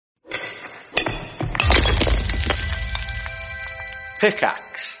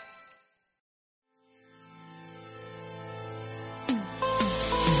Pickaxe.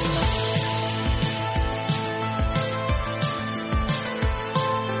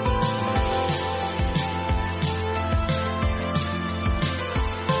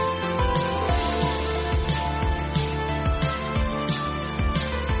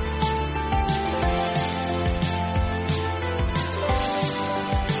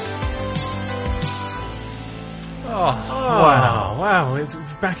 Wow, it's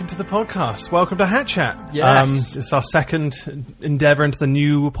back into the podcast. Welcome to Hat Chat. Yes. It's our second endeavour into the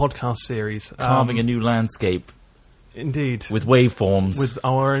new podcast series. Carving a new landscape. Indeed. With waveforms. With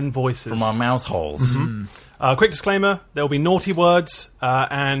our own voices. From our mouse holes. Mm-hmm. Quick disclaimer, there will be naughty words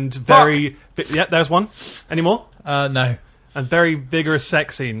and very... Yeah, there's one. Any more? No. And very vigorous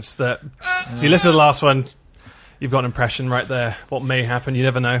sex scenes that... If you listen to the last one... You've got an impression right there. What may happen, you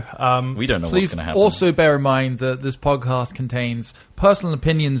never know. We don't know what's going to happen. Please also bear in mind that this podcast contains personal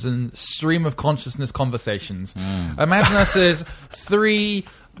opinions and stream of consciousness conversations. Imagine us as three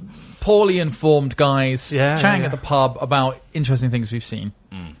poorly informed guys chatting at the pub about interesting things we've seen.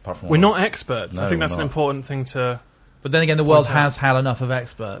 We're not experts. No, I think that's we're an not. important thing to... But then again, the world has had enough of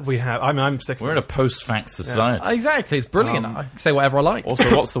experts. We have. I mean, I'm sick of We're in a post-fact society. Exactly. It's brilliant. I can say whatever I like.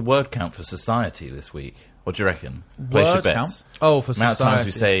 Also, what's the word count for society this week? What do you reckon? Place your Word bets. count? Oh, for Amount society. of times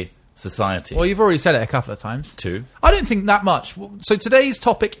we say society. Well, you've already said it a couple of times. 2. I don't think that much. So today's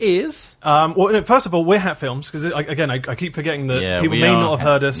topic is... well, no, first of all, we're Hat Films, because, again, I keep forgetting that people may not have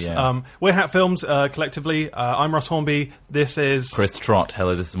heard us. Yeah. We're Hat Films, collectively. I'm Ross Hornby. This is... Chris Trott.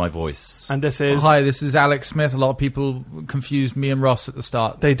 Hello, this is my voice. And this is... Hi, this is Alex Smith. A lot of people confused me and Ross at the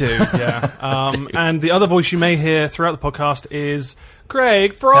start. They do, yeah. And the other voice you may hear throughout the podcast is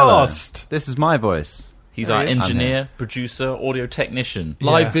Craig Frost. Hello. This is my voice. He's There our he is. engineer, producer, audio technician.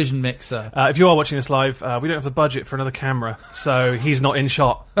 Live vision mixer. If you are watching this live, we don't have the budget for another camera, so he's not in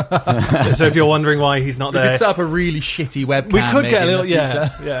shot. So if you're wondering why he's not We there... could set up a really shitty webcam. We could get a maybe little... in the Yeah,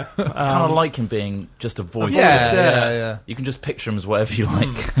 future. yeah. Kind of like him being just a voice. Yeah. You can just picture him as whatever you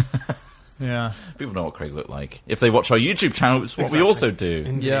like. Yeah. People know what Craig looked like. If they watch our YouTube channel, it's what Exactly. we also do.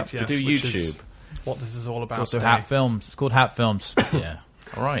 Indeed, Yeah. yes, We do which is YouTube. what this is all It's about also today. Hat Films. It's called Hat Films. Yeah.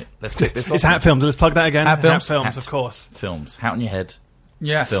 All right. Let's kick this off. It's Hat Films. Let's plug that again. Hat Films. Hat, of course. Films. Hat on your head.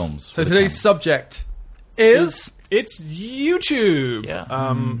 Yes. Films So with a today's subject is... It's YouTube. Yeah.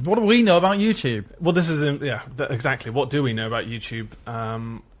 What do we know about YouTube? Well, this is exactly. What do we know about YouTube?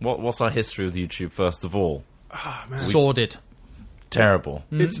 What's our history with YouTube, first of all? Sordid. Terrible.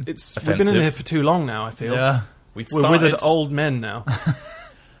 It's we've been in Offensive. here for too long now. I feel Yeah. We we're withered old men now.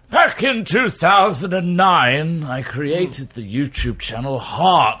 Back in 2009, I created the YouTube channel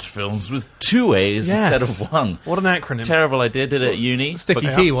Heart Films with 2 A's Yes. instead of 1. What an acronym! Terrible idea. Did it at uni. Sticky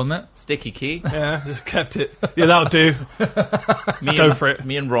But- key, wasn't it? Sticky key. Yeah, just kept it. Yeah, that'll do. Go for it.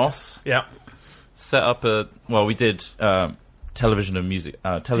 Me and Ross Yeah, set up we did television and music,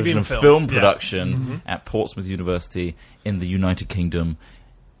 television and film. film Yeah. production at Portsmouth University in the United Kingdom.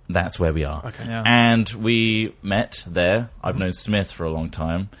 That's where we are. Okay. Yeah. And we met there. I've known Smith for a long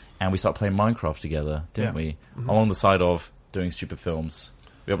time, and we started playing Minecraft together, didn't Yeah. we? Along the side of doing stupid films.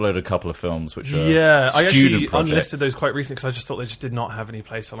 We uploaded a couple of films, which were I student actually projects. unlisted those quite recently because I just thought they just did not have any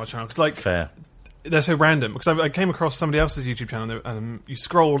place on my channel. Because Fair. they're so random. Because I came across somebody else's YouTube channel and you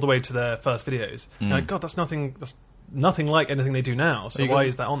scroll all the way to their first videos. And you're like, God, that's nothing. That's nothing like anything they do now. So You why got-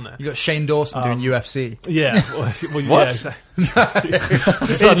 is that on there? You got Shane Dawson doing UFC. Yeah. Well, What? Yeah, exactly.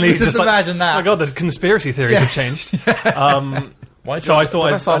 Suddenly, he's Just just like, imagine that. oh my God, the conspiracy theories have changed. Why? So I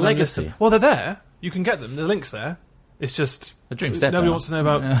thought that's I'd our unlist legacy. them. Well, they're there. You can get them. The link's there. It's just The dream's dead nobody now. wants to know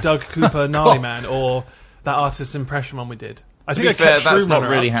about Doug Cooper, Gnarly Man, or that artist's impression one we did. I To think be I fair, kept that's not Shroom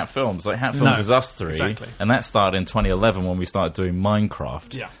really Runner Hat Films. Like Hat Films No, is us three, exactly. and that started in 2011 when we started doing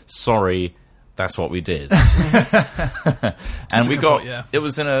Minecraft. Yeah. Sorry, that's what we did. And we good got point, yeah. it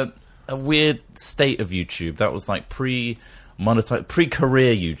was in a weird state of YouTube. That was like pre-monetized,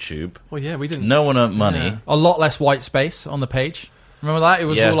 pre-career YouTube. Well, yeah, we didn't. No one earned money. Yeah. A lot less white space on the page. Remember that? It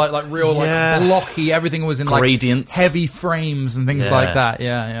was Yeah. all like real Yeah. like blocky. Everything was in Gradients. like heavy frames and things Yeah. like that.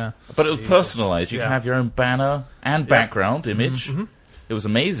 Yeah, yeah. But it was personalized. You Yeah. could have your own banner and background image. It was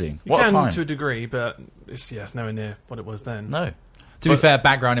amazing. You What a can time. to a degree, but it's nowhere near what it was then. No. To be fair,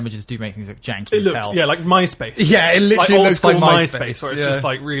 background images do make things look janky It as looked, hell. yeah, like MySpace. Yeah, it Like literally old looks like school MySpace, where it's yeah. just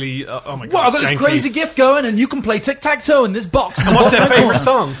like really, oh my God. Well, I've got this janky. crazy GIF going, and you can play tic-tac-toe in this box. And what's their favourite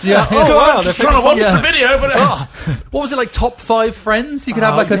song? Yeah. Oh, Oh, wow, I'm their just trying to watch favourite the video, but Oh, what was it, like top 5 friends? You could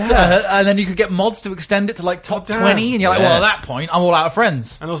have Oh, like yeah. and then you could get mods to extend it to like top Damn. 20, and you're like, Yeah. well, at that point, I'm all out of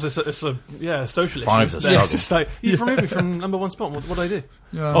friends. And also, it's a social Five's issue. a It's struggle. just like, you've removed me from number one spot. What did I do?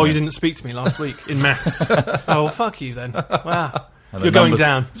 Yeah. Oh, you didn't speak to me last week in maths. Oh, well, fuck you then. Wow. And You're going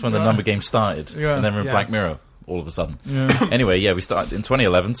down. That's when the number game started. Yeah. And then we're in Black Mirror all of a sudden. Yeah. Anyway, we started in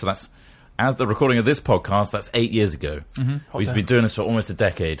 2011, so that's, as the recording of this podcast, that's 8 years ago. Mm-hmm. We've been doing this for almost a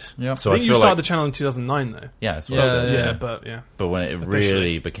decade. Yeah. So I think you started the channel in 2009, though. Yeah, that's what I said. Yeah. But when it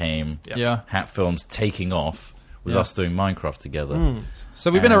really became Hat Films taking off, was us doing Minecraft together. Mm. So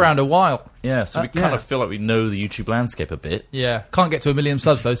we've been around a while. Yeah, so we kind of feel like we know the YouTube landscape a bit. Yeah. Can't get to 1 million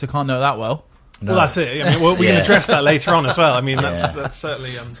subs, though, so can't know that well. No. Well, that's it. I mean, we can address that later on as well. I mean, that's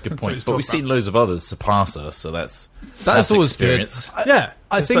certainly that's a good point. But we've seen loads of others surpass us, so that's always experience. Good.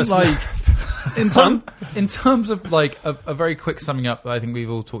 I think in terms of like a very quick summing up that I think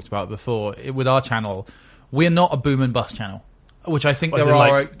we've all talked about before with our channel, we're not a boom and bust channel, which I think there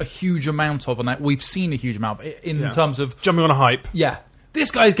are a huge amount of, and that we've seen a huge amount in terms of jumping on a hype. Yeah. This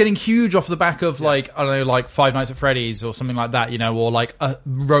guy's getting huge off the back of, like, I don't know, like Five Nights at Freddy's or something like that, you know, or like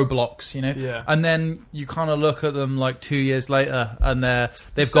Roblox, you know? Yeah. And then you kind of look at them like 2 years later and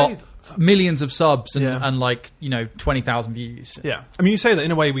they've got millions of subs and like, you know, 20,000 views. Yeah. I mean, you say that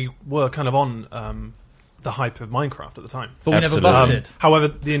in a way we were kind of on the hype of Minecraft at the time. But we never busted. However,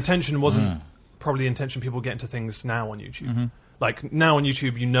 the intention wasn't probably the intention people get into things now on YouTube. Mm-hmm. Like, now on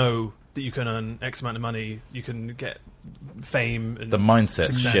YouTube, you know that you can earn X amount of money, you can get fame and the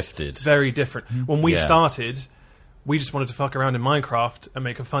mindset's success. shifted. It's very different. When we started, we just wanted to fuck around in Minecraft and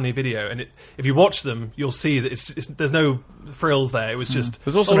make a funny video. And if you watch them, you'll see that it's there's no frills there. It was just...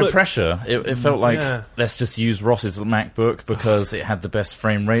 There's also no pressure. It felt like, let's just use Ross's MacBook because it had the best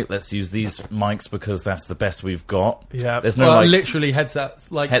frame rate. Let's use these mics because that's the best we've got. Yeah. There's no literally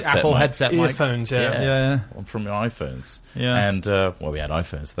headsets, like Apple headset mics. Earphones, from your iPhones. Yeah. And, we had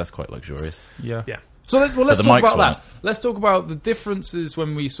iPhones, so that's quite luxurious. Yeah. Yeah. So let's talk about that. Let's talk about the differences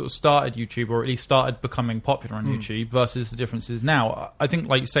when we sort of started YouTube, or at least started becoming popular on YouTube, versus the differences now. I think,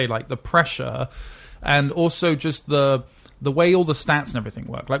 like you say, like the pressure, and also just the way all the stats and everything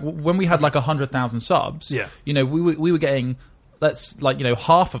work. Like when we had like 100,000 subs, you know, we were getting,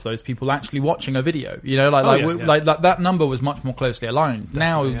 half of those people actually watching a video. You know, like that number was much more closely aligned.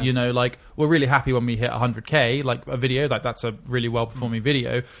 Definitely, now, you know, like we're really happy when we hit 100K, like a video, like that's a really well performing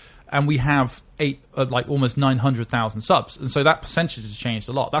video. And we have almost 900,000 subs, and so that percentage has changed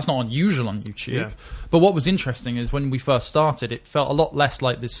a lot. That's not unusual on YouTube. Yeah. But what was interesting is when we first started, it felt a lot less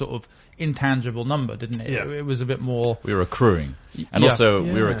like this sort of intangible number, didn't it? Yeah. It was a bit more. We were accruing, and also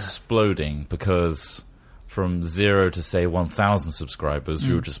we were exploding because from 0 to say 1,000 subscribers,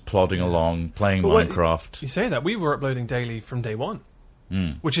 we were just plodding along, playing Minecraft. You say that we were uploading daily from day one,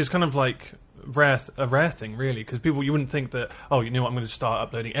 which is kind of like a rare thing, really, because you wouldn't think that, oh, you know what, I'm going to start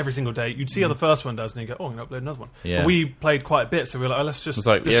uploading every single day. You'd see how the first one does, and you go, oh, I'm going to upload another one. Yeah. But we played quite a bit, so we were like, oh, let's just,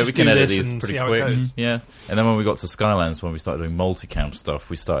 we can edit these and pretty see how quick. it goes. Yeah, and then when we got to Skylands, when we started doing multicam stuff,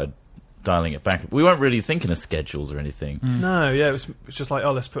 we started dialing it back. We weren't really thinking of schedules or anything. No, it was just like,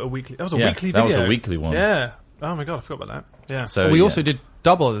 oh, let's put a weekly. That was a weekly video. That was a weekly one. Yeah. Oh my god, I forgot about that. Yeah. So we also did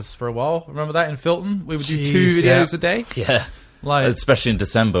doubles for a while. Remember that in Filton? We would do 2 videos a day. Yeah. Like, especially in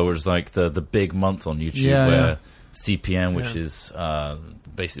December, which was like the big month on YouTube where CPM, which is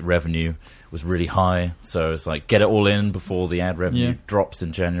basic revenue, was really high. So it's like get it all in before the ad revenue drops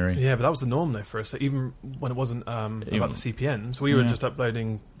in January. Yeah, but that was the norm though for us. So even when it wasn't about the CPMs, we were just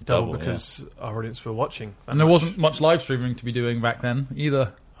uploading double because our audience were watching. And there wasn't much live streaming to be doing back then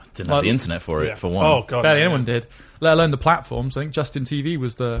either. Didn't have the internet for it, for one. Oh god, barely anyone did. Let alone the platforms. I think Justin TV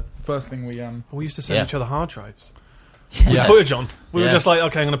was the first thing we used to send each other hard drives. Yeah. Footage on. We were just like,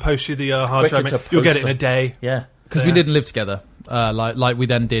 okay, I'm going to post you the hard drive. You'll get it in a day. Yeah, because we didn't live together like we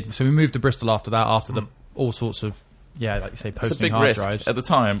then did. So we moved to Bristol after that. After the all sorts of like you say, posting it's a big hard risk. drives. At the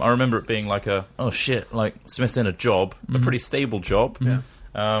time, I remember it being like like Smith's in a job, a pretty stable job,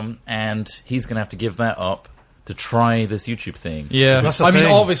 and he's going to have to give that up to try this YouTube thing. Yeah, I mean,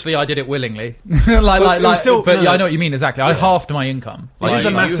 obviously, I did it willingly. I know what you mean exactly. I halved my income. It is a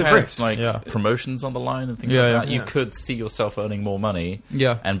massive risk. Like promotions on the line and things like that. You could see yourself earning more money,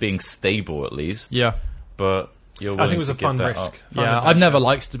 and being stable at least. Yeah, but you're I think it was a fun risk. I've never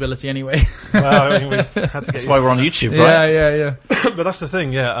liked stability anyway. Well, I mean, we've had to that's why we're on YouTube, right? Yeah. But that's the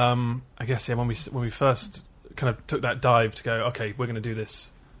thing. Yeah, I guess when we first kind of took that dive to go, okay, we're going to do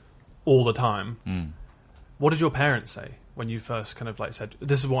this all the time. What did your parents say when you first kind of like said,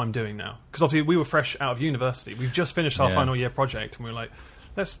 this is what I'm doing now? Because obviously we were fresh out of university. We've just finished our final year project and we were like,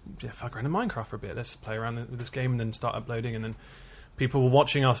 let's fuck around in Minecraft for a bit. Let's play around with this game and then start uploading. And then people were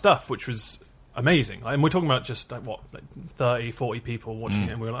watching our stuff, which was amazing. And we're talking about just like 30, 40 people watching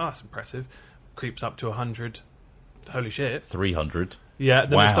it. And we were like, oh, that's impressive. Creeps up to 100. Holy shit. 300. Yeah,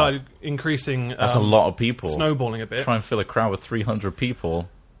 then we started increasing. That's a lot of people. Snowballing a bit. Try and fill a crowd with 300 people.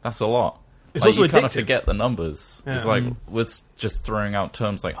 That's a lot. It's like, also you kind of addictive. forget the numbers. Yeah. It's like we're just throwing out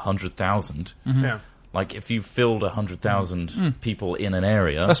terms like 100,000. Yeah. Like if you filled 100,000 people in an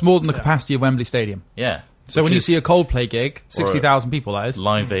area, That's more than the capacity of Wembley Stadium. yeah. So Which when you is see a Coldplay gig, 60,000 people, that is.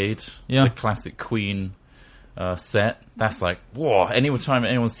 Live Aid, Yeah. the classic Queen set, that's like, whoa, anytime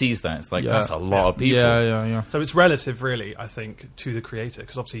anyone sees that, it's like, that's a lot of people. Yeah. So it's relative, really, I think, to the creator,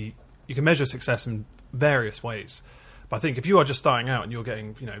 because obviously you can measure success in various ways. But I think if you are just starting out and you're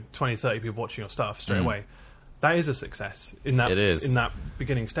getting 20, 30 people watching your stuff straight away, that is a success in that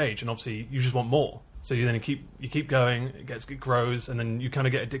beginning stage, and obviously you just want more. So you keep going, it grows, and then you kind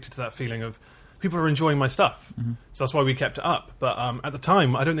of get addicted to that feeling of people are enjoying my stuff. So that's why we kept it up. But at the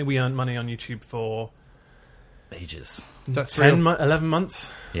time, I don't think we earned money on YouTube for Ages. That's 11 months.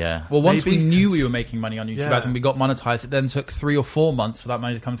 Yeah. Well, once Maybe. we knew we were making money on YouTube, Yeah. as in we got monetized, it then took 3 or 4 months for that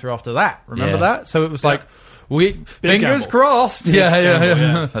money to come through after that. Remember Yeah. that? So it was like, fingers gamble. crossed. Big gamble,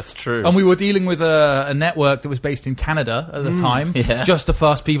 yeah. That's true. And we were dealing with a network that was based in Canada at the time. Yeah. Just the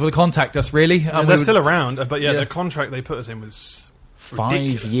first people to contact us, really. And we they're would- still around, but Yeah. the contract they put us in was 5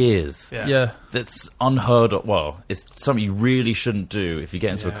 ridiculous. years. Yeah. That's unheard of. Well, it's something you really shouldn't do if you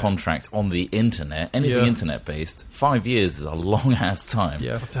get into a contract on the internet, anything Yeah. internet based. 5 years is a long ass time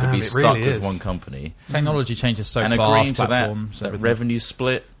Yeah. to Damn, be it stuck really with is. one company. Technology changes so And fast, agreeing to platforms, that everything. revenue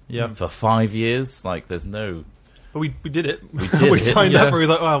split Yeah. for 5 years, like there's no. But we did it. We did it. signed Yeah. up. We were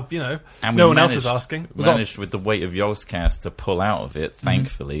like, well, And no we one else is managed- asking. We managed with the weight of Yogscast to pull out of it,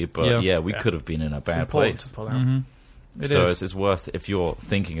 thankfully. But Yeah. we could have been in a It's bad important place. to pull out. So it's worth, if you're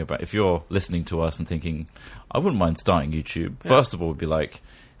listening to us and thinking, I wouldn't mind starting YouTube. First of all, would be like,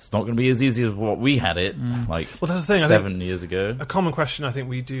 it's not going to be as easy as what we had it, like Well, that's the thing. 7 years ago. A common question I think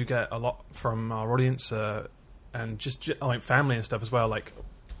we do get a lot from our audience and just like family and stuff as well. Like,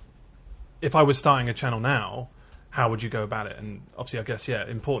 if I was starting a channel now, how would you go about it? And obviously, I guess,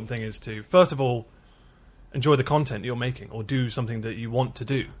 important thing is to, first of all, enjoy the content you're making or do something that you want to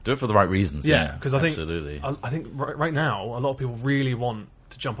do. Do it for the right reasons. Yeah, because I think absolutely. I think right now a lot of people really want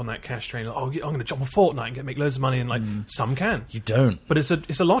to jump on that cash train. Like, I'm going to jump on Fortnite and make loads of money, and like some can, You don't. but it's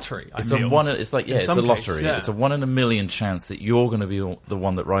a lottery. It's a one. It's like In it's a some lottery. cases, yeah. It's a 1 in a million chance that you're going to be the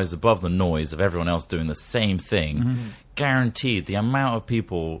one that rises above the noise of everyone else doing the same thing. Guaranteed. The amount of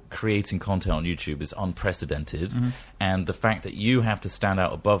people creating content on YouTube is unprecedented, and the fact that you have to stand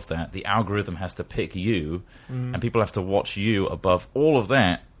out above that, the algorithm has to pick you, and people have to watch you above all of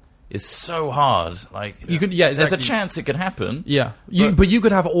that, is so hard. Like You could, there's a exactly. chance it could happen. Yeah, but you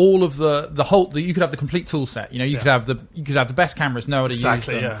could have all of the whole. You could have the complete tool set. You could have the best cameras, know how to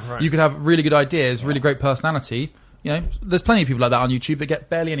Exactly, use them. yeah, right. You could have really good ideas, really great personality. There's plenty of people like that on YouTube that get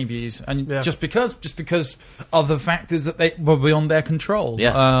barely any views, and just because of the factors that they were beyond their control.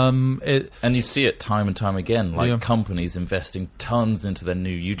 Yeah. And you see it time and time again, like Yeah. companies investing tons into their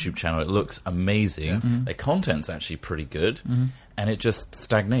new YouTube channel. It looks amazing. Their content's actually pretty good, and it just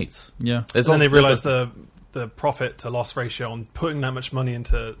stagnates. Yeah. There's And then they also- realise the profit to loss ratio on putting that much money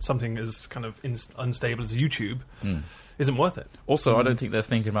into something as kind of unstable as YouTube isn't worth it. Also, I don't think they're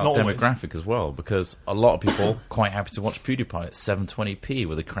thinking about Not always. demographic as well, because a lot of people quite happy to watch PewDiePie at 720p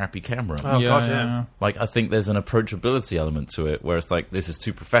with a crappy camera. Oh, God, yeah. Like, I think there's an approachability element to it, where it's like, this is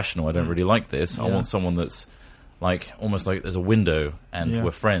too professional, I don't really like this. I Yeah. want someone that's like, almost like there's a window, and we're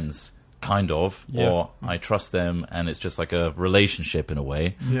friends, kind of, or I trust them, and it's just like a relationship in a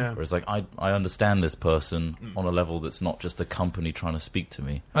way. Yeah. Whereas, like, I understand this person on a level that's not just a company trying to speak to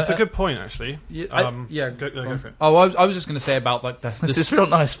me. That's a good point, actually. Yeah, Go for it. Oh, I was just going to say about like This is real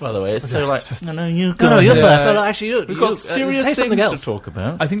nice, by the way. It's so like, no, you No, you're first. No, actually, we've got serious say something things else. to talk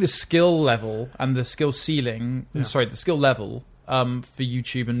about. I think the skill level and the skill ceiling, the skill level for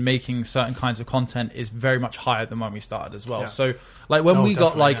YouTube and making certain kinds of content is very much higher than when we started as well. Yeah. So, like when we got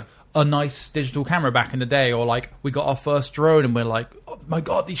definitely, like a nice digital camera back in the day, or like we got our first drone and we're like, oh my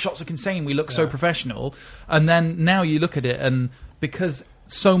God, these shots are insane. We look so professional. And then now you look at it, and because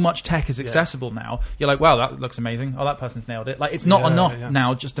so much tech is accessible now, you're like, wow, that looks amazing. Oh, that person's nailed it. Like, it's not enough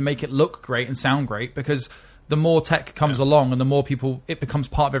now just to make it look great and sound great, because the more tech comes along and the more people, it becomes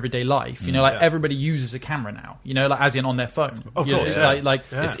part of everyday life. Everybody uses a camera now, like as in on their phone. Of You know, course,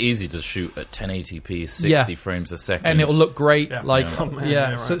 It's easy to shoot at 1080p, 60 frames a second. and it'll look great. Yeah. Like, Oh, man,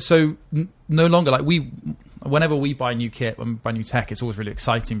 yeah, right. So no longer like whenever we buy new kit, when we buy new tech, it's always really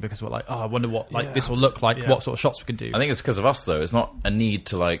exciting, because we're like, oh, I wonder what this will look like, what sort of shots we can do. I think it's because of us, though. It's not a need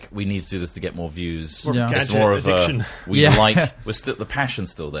to, like, we need to do this to get more views. More It's gadget more of addiction. we're still, the passion's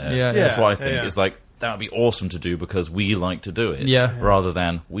still there. Yeah, That's yeah. why I think Yeah. it's like, that would be awesome to do because we like to do it. Yeah. Rather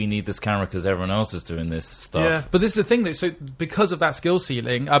than we need this camera because everyone else is doing this stuff. Yeah. But this is the thing, though. So because of that skill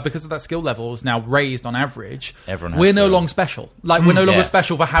ceiling, because of that skill level is now raised on average, Everyone has we're no to- longer special. Like we're no longer Yeah.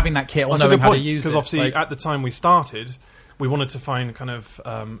 special for having that kit or That's a knowing good how to point, use it. because obviously Like, at the time we started, we wanted to find kind of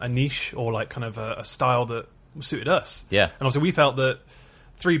a niche or like kind of a style that suited us. Yeah. And obviously we felt that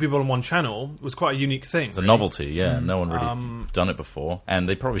 3 people on one channel was quite a unique thing. It's a novelty, yeah. No one really done it before, and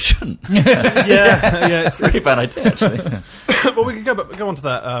they probably shouldn't. yeah. It's a really bad idea, actually. But we could go on to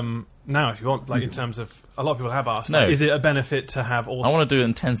that now if you want. Like in terms of a lot of people have asked, No. is it a benefit to have all? I want to do it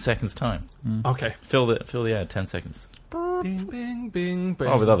in 10 seconds time. Okay. Fill the air, 10 seconds. Bing, bing, bing, bing.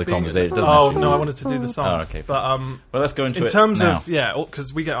 Oh, with other bing. conversation, it doesn't Oh actually- no, I wanted to do the song. Oh, okay. But Well, let's go into in it terms now. of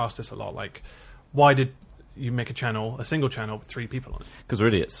because we get asked this a lot. Like, why did you make a single channel with 3 people on it? Because we're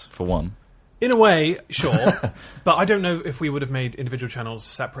idiots, for one. In a way, sure, but I don't know if we would have made individual channels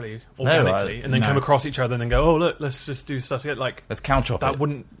separately, organically, and then come across each other and then go, "Oh, look, let's just do stuff together." Like Let's couch up that it.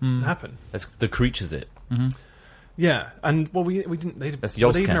 wouldn't happen. Let's the creatures it. Yeah, and well, we didn't. That's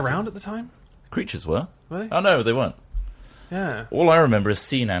Were they even Yogscast. around at the time? Creatures were? Were they? Oh, no, they weren't. Yeah. All I remember is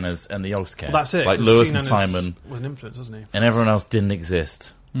C Nanas and the Yogscast. Well, that's it. Like 'cause Lewis and C-Nanas Simon, was an influence, wasn't he? and everyone else didn't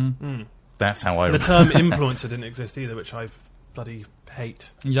exist. That's how I The remember. term influencer didn't exist either, which I bloody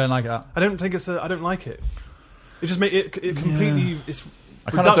hate. you don't like that. I don't think I don't like it. It just make it completely. It's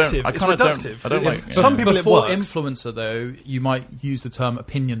I kinda don't- reductive. I It's kinda don't- reductive. I don't like- Some people it Before works. influencer, though, you might use the term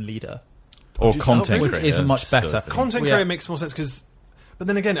opinion leader. Or Which is- content which creator. isn't much still a better. thing. Content Yeah. creator makes more sense because. But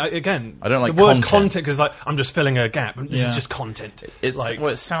then again, I don't like the word content. content because like I'm just filling a gap. And this Yeah. is just content. It's like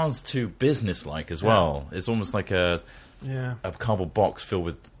well, it sounds too business-like as well. It's almost like a yeah. cardboard box filled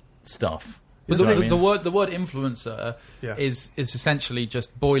with stuff. But You know what I mean? the word influencer Yeah. is essentially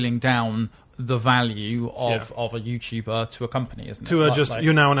just boiling down the value of, Yeah. of a YouTuber to a company, isn't it? To Like- just like-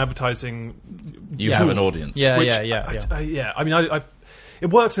 you're now an advertising. You Yeah. have an audience. Yeah, which yeah. yeah. I mean, I it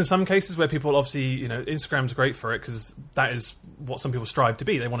works in some cases where people obviously Instagram's great for it because that is what some people strive to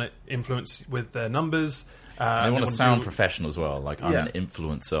be. They want to influence with their numbers. I want to sound do- professional as well. Like I'm Yeah. an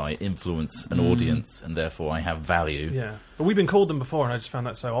influencer. I influence an audience, and therefore I have value. Yeah, but we've been called them before, and I just found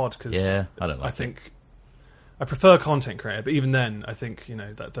that so odd because Yeah, I don't like I think I prefer content creator, but even then, I think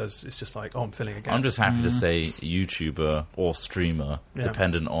that does. It's just like I'm filling a gap. I'm just happy to say YouTuber or streamer, Yeah.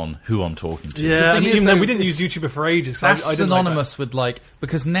 dependent on who I'm talking to. yeah. The I thing mean, is, even then, though, we didn't use it's- YouTuber for ages. 'cause That's I didn't like that. synonymous with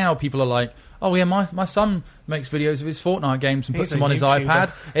because now people are like, oh yeah, my son makes videos of his Fortnite games and He's puts them a on his YouTuber.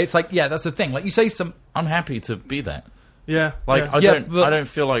 iPad. It's like, yeah, that's the thing. Like you say I'm happy to be that. Yeah, Like yeah. I Yeah, don't. but I don't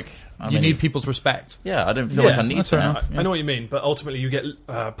feel like you need people's respect. Yeah, I don't feel Yeah, like I need that's fair that. enough. I know what you mean, but ultimately you get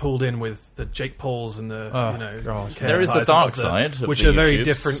pulled in with the Jake Pauls and the Oh, KSIs gosh. There is the of dark side of which the are very YouTubes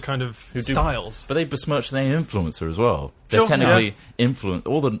different kind of who do- styles. But they besmirch their influencer as well. They're Sure, technically influence.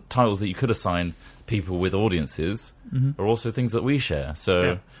 All the titles that you could assign people with audiences are also things that we share. So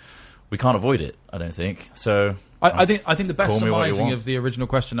Yeah. we can't avoid it. I don't think. So I think the best Call me what you summarizing want. of the original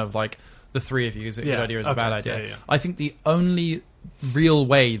question of like the 3 of you is it a Yeah, good idea or is it a okay, bad idea? yeah. I think the only real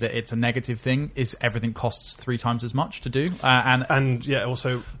way that it's a negative thing is everything costs 3 times as much to do, and And yeah,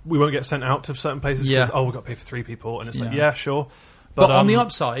 also we won't get sent out to certain places because Yeah. we've got to pay for 3 people, and it's like Yeah. sure. but on the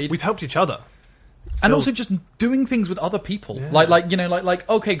upside, we've helped each other. and also just doing things with other people, Yeah. like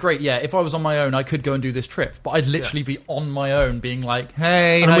okay, great, yeah. If I was on my own, I could go and do this trip, but I'd literally be on my own, being like,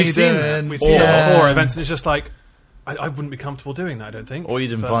 "Hey, And how we've you seen doing?" that. We've seen that Yeah. before at events, and it's just like I wouldn't be comfortable doing that. I don't think. or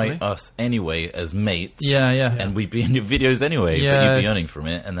you'd personally. invite us anyway as mates. Yeah, yeah. And we'd be in your videos anyway, Yeah. but you'd be earning from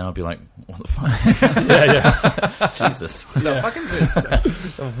it, and then I'd be like, "What the fuck?" Jesus.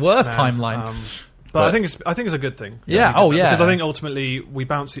 The worst Man, timeline. but I think it's a good thing. Yeah, we did oh, that, yeah. Because I think ultimately we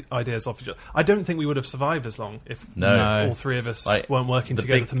bounce ideas off each other. I don't think we would have survived as long if No. all 3 of us Like, weren't working the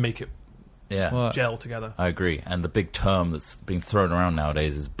together big- to make it Yeah. What? gel together. I agree. And the big term that's being thrown around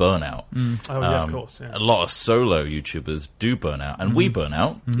nowadays is burnout. Oh yeah, of course. Yeah. A lot of solo YouTubers do burn out, and we burn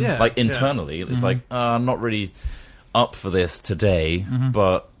out. Yeah, Like yeah. internally, it's like I'm not really up for this today,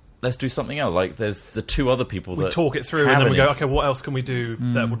 but let's do something else. Like there's the 2 other people We that talk it through, have and then we an go, okay, what else can we do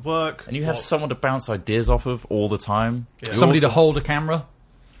that would work? and you have What- someone to bounce ideas off of all the time. Yeah. Somebody to Also- hold a camera,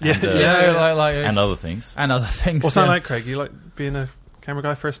 Yeah, and, yeah. like and other things. and other things. What's that yeah. like, Craig? You like being a camera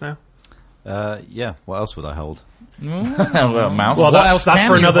guy for us now? Yeah. What else would I hold? Well, mouse. Well, What that's, else that's can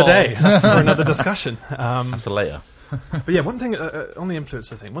for you another hold? day. That's for another discussion. That's for later. But yeah, one thing on the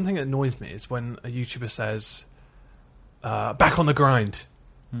influencer thing, one thing that annoys me is when a YouTuber says, "Back on the grind."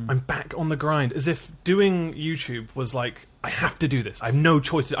 I'm back on the grind, as if doing YouTube was like I have to do this. I have no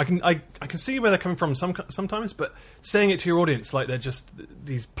choice. I can see where they're coming from sometimes, but saying it to your audience like they're just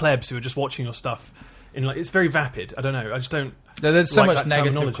these plebs who are just watching your stuff it's very vapid. I don't know. I just don't. There's so like much that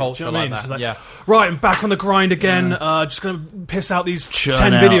negative culture you know what I mean? like It's that. like, right, I'm back on the grind again. Just going to piss out these Churn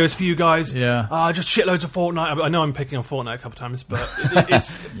 10 out. videos for you guys. Yeah. Just shitloads of Fortnite. I know I'm picking on Fortnite a couple of times, but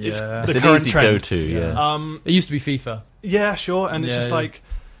it's It's the an current easy trend. go-to, yeah. It used to be FIFA. Yeah, sure. And it's Yeah, just yeah. like,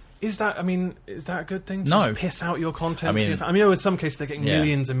 is that a good thing? To No. just piss out your content. I mean- I mean, in some cases they're getting Yeah.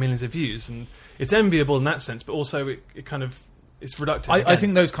 millions and millions of views, and it's enviable in that sense. But also, it kind of it's reductive. I again.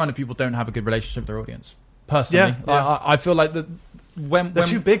 think those kind of people don't have a good relationship with their audience. Personally, Yeah. I feel like when they're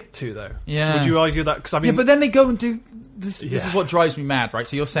too big too, though. Yeah. Would you argue that? Because I mean, yeah, but then they go and do this. This Yeah. is what drives me mad, right?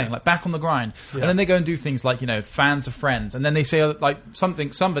 So you're saying like back on the grind, and then they go and do things like fans of friends, and then they say like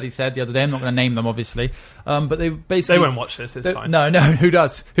something somebody said the other day. I'm not going to name them, obviously, but they basically they won't watch this. It's fine. No, who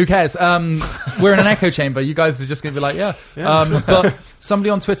does? Who cares? We're in an echo chamber. You guys are just going to be like, yeah. But somebody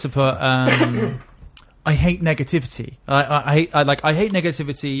on Twitter put. I hate negativity. I hate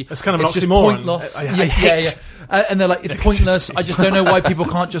negativity. It's kind of an just oxymoron. pointless. I hate and they're like, it's pointless. I just don't know why people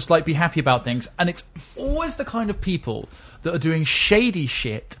can't just like be happy about things. And it's always the kind of people that are doing shady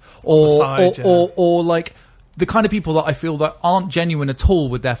shit or like the kind of people that I feel that aren't genuine at all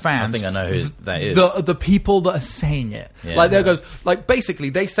with their fans. I think I know who that is. The people that are saying it. Yeah. Like there goes like basically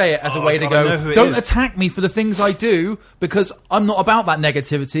they say it as a way to go, don't attack me for the things I do because I'm not about that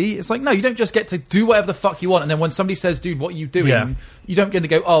negativity. It's like, no, you don't just get to do whatever the fuck you want, and then when somebody says, dude, what are you doing? You don't get to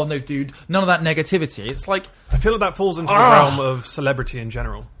go, oh no, dude, none of that negativity. It's like I feel like that falls into the realm of celebrity in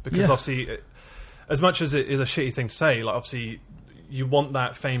general, because obviously, as much as it is a shitty thing to say, like obviously you want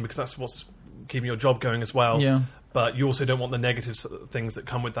that fame because that's what's keeping your job going as well. Yeah. But you also don't want the negative things that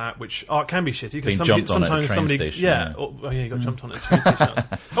come with that, which can be shitty. Being Because jumped on at a sometimes train somebody, station, yeah, yeah. oh yeah, you got jumped on at a train station.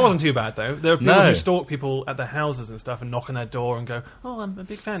 That wasn't too bad though. There are people who stalk people at their houses and stuff and knock on their door and go, "Oh, I'm a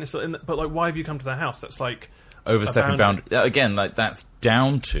big fan." But like, why have you come to their house? That's like overstepping boundary. Again, like that's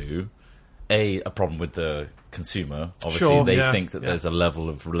down to a problem with the consumer. Obviously, they think that there's a level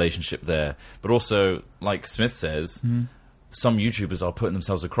of relationship there, but also, like Smith says, some YouTubers are putting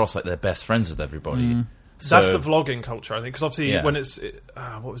themselves across like they're best friends with everybody. So, that's the vlogging culture, I think. Because obviously, when it's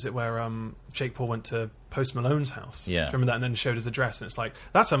what was it where Jake Paul went to Post Malone's house? Yeah, do you remember that? And then showed his address, and it's like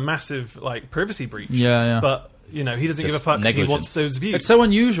that's a massive like privacy breach. Yeah. But he doesn't give a fuck because he wants those views. It's so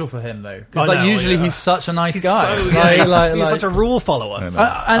unusual for him though, because like usually he's such a nice guy. He's such a rule follower,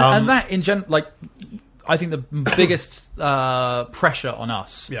 and that in general, like. I think the biggest pressure on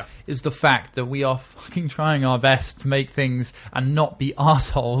us is the fact that we are fucking trying our best to make things and not be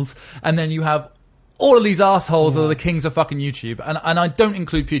assholes, and then you have all of these assholes that are the kings of fucking YouTube, and I don't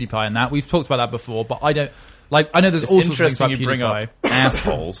include PewDiePie in that. We've talked about that before, but I don't like. I know there's it's all sorts of things interesting about you bring PewDiePie. up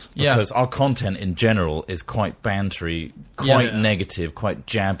assholes because our content in general is quite bantery, quite negative, quite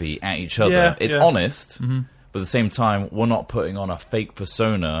jabby at each other. Yeah, it's honest. But at the same time, we're not putting on a fake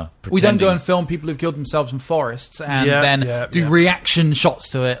persona. We don't go and film people who've killed themselves in forests and then do reaction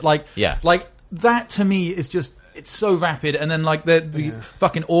shots to it. Like that to me is just, it's so vapid. And then like the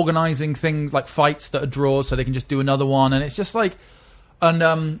fucking organising things, like fights that are draws so they can just do another one. And it's just like,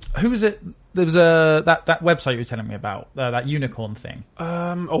 and who was it? There was that website you were telling me about, that unicorn thing.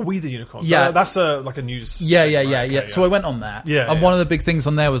 We the Unicorn. Yeah. That's like a news. Yeah. So I went on that. And one of the big things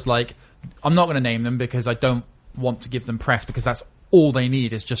on there was like, I'm not going to name them because I don't want to give them press, because that's all they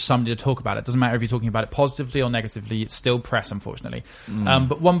need is just somebody to talk about it. Doesn't matter if you're talking about it positively or negatively, it's still press, unfortunately.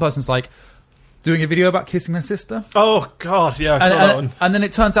 But one person's like doing a video about kissing their sister. Oh God, yeah, I saw that one. And then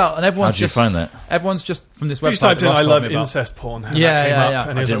it turns out, and everyone's How'd you find that? Everyone's just from this website. You typed in "I love incest porn." And that came up,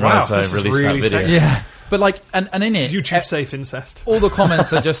 and I like, didn't wow, realize I this is released really that video. sexy. Yeah. But like, and in it, YouTube safe incest. All the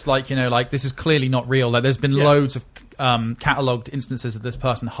comments are just like, like this is clearly not real. Like there's been loads of catalogued instances of this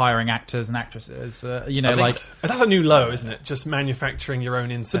person hiring actors and actresses. Like that's a new low, isn't it? Just manufacturing your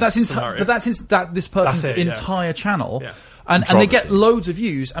own incest. But that's this person's entire channel. Yeah. And they get loads of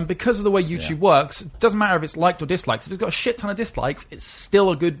views, and because of the way YouTube works, it doesn't matter if it's liked or disliked. If it's got a shit ton of dislikes, it's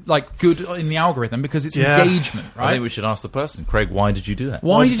still a good in the algorithm because it's engagement, right? I think we should ask the person, Craig, why did you do that?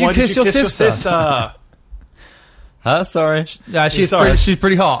 Why did you kiss your sister? Sorry. Yeah, she's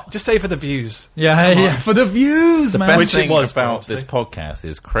pretty hot. Just say for the views. Yeah, for the views, the man. best thing about this podcast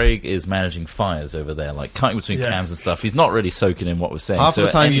is Craig is managing fires over there, like cutting between cams and stuff. He's not really soaking in what we're saying. Half the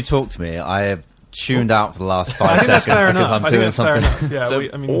time you talk to me, I have tuned out for the last 5 seconds because I'm doing something. Yeah, so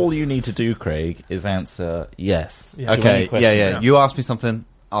all you need to do, Craig, is answer yes. Okay, yeah. You ask me something,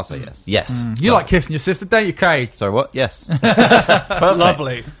 I'll say yes. Yes. You like kissing your sister, don't you, Craig? Sorry, what? Yes.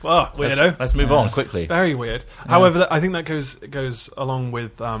 Lovely. Oh, weirdo. Let's move on quickly. Very weird. However, I think that goes along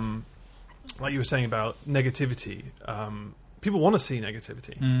with, like you were saying about negativity. People want to see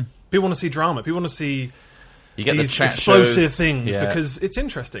negativity. People want to see drama. People want to see You get these the chat explosive shows. things because it's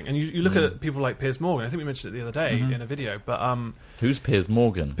interesting. And you look at people like Piers Morgan. I think we mentioned it the other day in a video. But who's Piers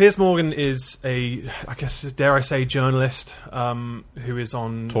Morgan? Piers Morgan is I guess, dare I say, journalist who is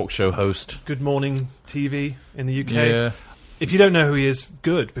on Talk show host. Good Morning TV in the UK. Yeah. If you don't know who he is,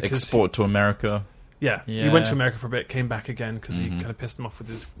 good, because Export to America. Yeah, he went to America for a bit, came back again because he kind of pissed him off with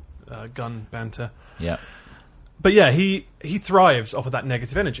his gun banter. Yeah. But yeah, he thrives off of that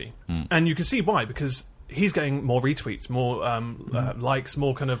negative energy. And you can see why, because he's getting more retweets, more likes,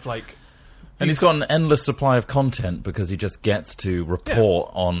 more kind of like... And he's got an endless supply of content because he just gets to report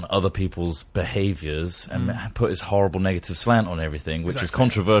on other people's behaviours and put his horrible negative slant on everything, which is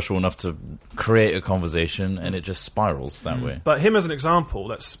controversial enough to create a conversation, and it just spirals that way. But him as an example,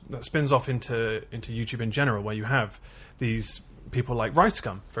 that spins off into YouTube in general, where you have these people like Rice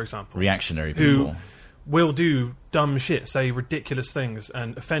Gum, for example. Reactionary people. Who will do dumb shit, say ridiculous things,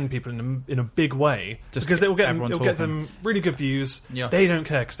 and offend people in a big way, Just because it will get everyone them really good views. Yeah. They don't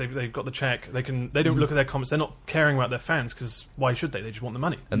care because they've got the check. They don't look at their comments. They're not caring about their fans because why should they? They just want the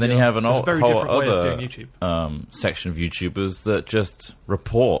money. And then you have It's a very different way of other doing YouTube. section of YouTubers that just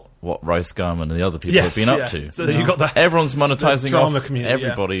report what Rice Gum and the other people have been up to. So then you got that. Everyone's monetizing drama off community,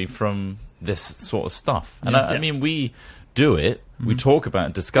 everybody from this sort of stuff. And I mean, we do it. We talk about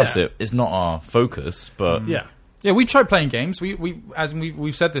it, discuss it. It's not our focus, but... Yeah, we tried playing games.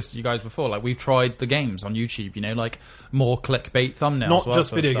 We've said this to you guys before. Like, we've tried the games on YouTube. You know, like more clickbait thumbnails. Not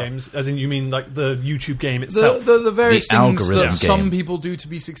just video games, as in you mean like the YouTube game itself. The various things that game. some people do to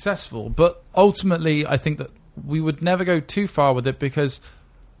be successful. But ultimately, I think that we would never go too far with it because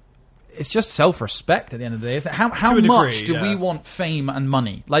it's just self-respect at the end of the day. Isn't it? How much do we want fame and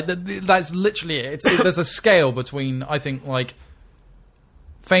money? Like that's literally it. There's a scale between, I think, like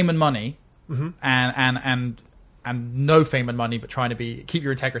fame and money, and no fame and money, but trying to keep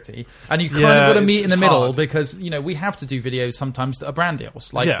your integrity. And you kind of got to meet in the middle because, you know, we have to do videos sometimes that are brand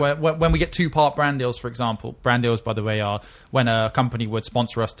deals. Like when we get 2-part brand deals, for example. Brand deals, by the way, are when a company would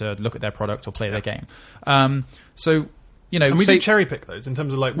sponsor us to look at their product or play their game. So, you know... And we do cherry pick those in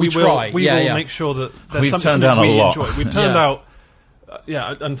terms of like... We will make sure that there's something that we lot. enjoy. We've turned out...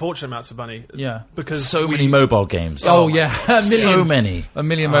 unfortunate amounts of money. Yeah. Because so many mobile games. Oh, yeah. A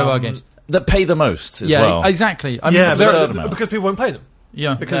million mobile games. That pay the most as well. Exactly. I mean, because people won't play them.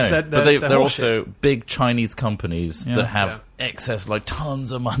 Yeah, because they're also big Chinese companies that have excess, like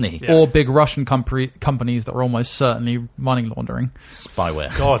tons of money, or big Russian companies that are almost certainly money laundering,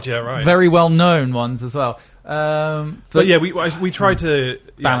 spyware. God, yeah, right. Very well known ones as well. But yeah, we try to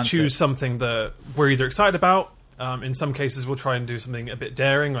choose something that we're either excited about. In some cases, we'll try and do something a bit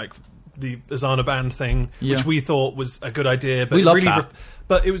daring, like the Azana band thing, which we thought was a good idea, but we loved that.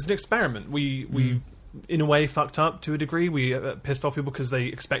 But it was an experiment. We in a way fucked up to a degree. We pissed off people because they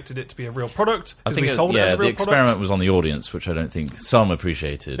expected it to be a real product. I think we sold it as a real the experiment was on the audience, which I don't think some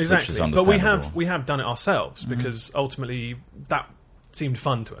appreciated. Exactly, which is understandable. But we have done it ourselves because ultimately that seemed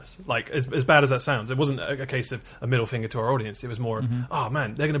fun to us. Like as bad as that sounds, it wasn't a case of a middle finger to our audience. It was more of, oh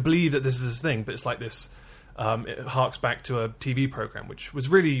man, they're going to believe that this is this thing, but it's like this. It harks back to a TV program, which was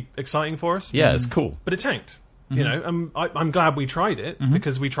really exciting for us. Yeah, it's cool, but it tanked. You know, I'm glad we tried it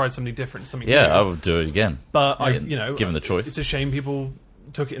because we tried something different, something new. I would do it again. But given the choice, it's a shame people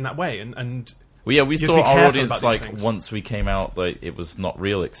took it in that way. And we thought our audience, like once we came out, like it was not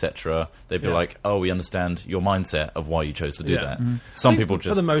real, etc. They'd be like, "Oh, we understand your mindset of why you chose to do that." Some people just,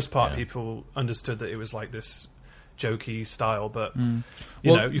 for the most part, people understood that it was like this jokey style, but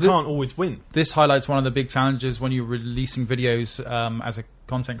you can't always win. This highlights one of the big challenges when you're releasing videos as a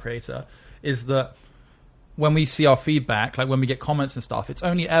content creator, is that when we see our feedback, like when we get comments and stuff, it's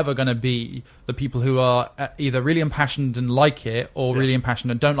only ever going to be the people who are either really impassioned and like it, or really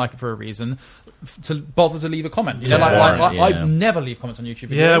impassioned and don't like it for a reason, to bother to leave a comment. You know, I never leave comments on YouTube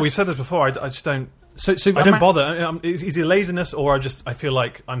videos. Yeah, we've said this before. I just don't. So I don't bother. It's either laziness or I feel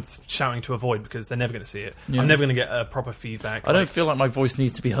like I'm shouting to avoid because they're never going to see it. I'm never going to get a proper feedback. I don't feel like my voice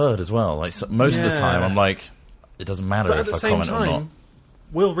needs to be heard as well. Like most of the time, I'm like, it doesn't matter if I comment or not.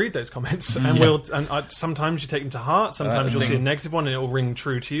 We'll read those comments, and sometimes you take them to heart. Sometimes you'll see a negative one, and it will ring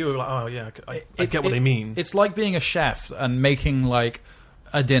true to you. Like, oh yeah, I get what they mean. It's like being a chef and making like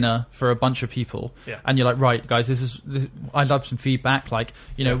a dinner for a bunch of people, and you're like, right, guys, this I'd love some feedback. Like,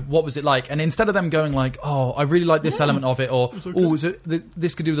 you know, what was it like? And instead of them going like, oh, I really like this element of it, or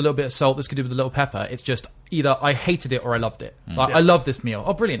this could do with a little bit of salt, this could do with a little pepper. It's just either I hated it or I loved it. Like, I love this meal.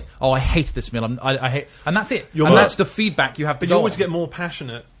 Oh, brilliant. Oh, I hated this meal. I hate, and that's it. That's the feedback you have to. But you always get more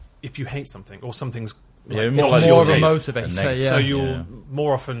passionate if you hate something or something's. Like, more of a motivator. So you'll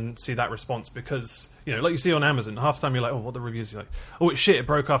more often see that response because, you know, like you see on Amazon, half the time you're like, oh, what the reviews? You're like, oh, it's shit, it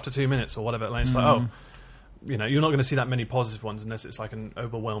broke after 2 minutes or whatever. And it's like, oh, you're not going to see that many positive ones unless it's like an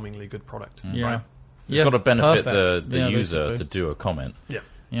overwhelmingly good product. Yeah. Right? It's got to benefit perfect. the user basically. to do a comment. Yeah.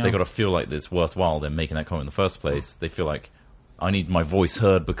 Yeah. They got to feel like it's worthwhile. They're making that comment in the first place. They feel like I need my voice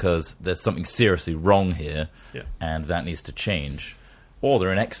heard because there's something seriously wrong here, and that needs to change. Or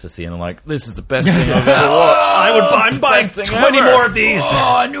they're in ecstasy and they're like, "This is the best thing I've ever watched. I'm buying 20 more of these."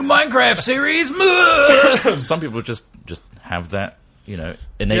 Oh, a new Minecraft series. Some people just have that,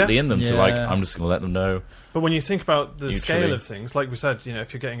 innately in them. Yeah. So like, I'm just going to let them know. But when you think about the Mutually. scale of things, like we said,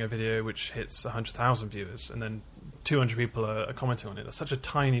 if you're getting a video which hits 100,000 viewers and then 200 people are commenting on it, that's such a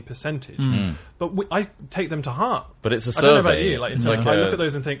tiny percentage. But I take them to heart. But it's a I don't know about survey. you. Like, It's I like look at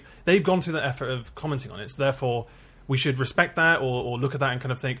those and think they've gone through the effort of commenting on it, so therefore we should respect that or look at that and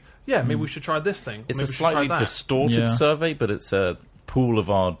kind of think, maybe we should try this thing. It's maybe a we should try slightly that. distorted survey, but it's a pool of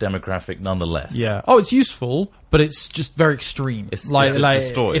our demographic nonetheless. Yeah. Oh, it's useful, but it's just very extreme. It's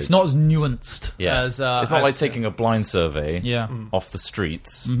distorted. It's not as nuanced Yeah. as. It's not like taking a blind survey Yeah. off the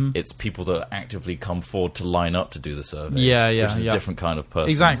streets. It's people that actively come forward to line up to do the survey. Yeah, Which is a different kind of person.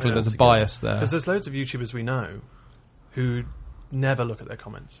 Exactly. There's a bias there. Because there's loads of YouTubers we know who never look at their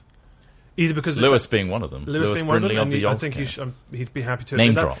comments. Either because Lewis being one of them. Lewis being one of them, and I think he'd be happy to Name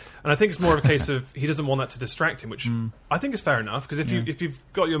admit that. drop. And I think it's more of a case of he doesn't want that to distract him, which I think is fair enough. Because if you've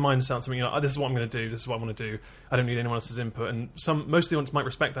got your mind set on something, this is what I'm going to do, this is what I want to do. I don't need anyone else's input. And most of the ones might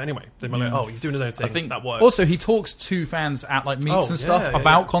respect that anyway. They might be like, oh, he's doing his own thing. I think that works. Also, he talks to fans at meets and stuff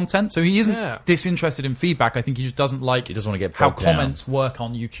about content, so he isn't disinterested in feedback. I think he just doesn't like. He doesn't want to get how bogged down. comments work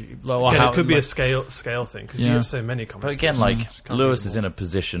on YouTube. Again, it could be a scale thing because you get so many comments. But again, Lewis is in a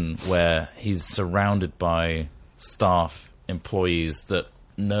position where he's surrounded by staff, employees that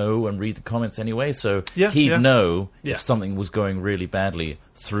know and read the comments anyway, so he'd know if something was going really badly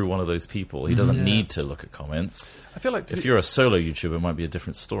through one of those people. He doesn't need to look at comments. I feel like if you're a solo YouTuber, it might be a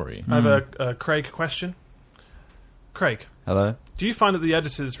different story. I have a Craig question. Craig. Hello. Do you find that the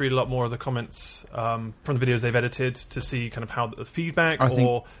editors read a lot more of the comments from the videos they've edited to see kind of how the feedback,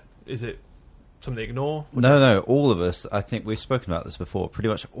 or is it something they ignore? No, all of us, I think we've spoken about this before, pretty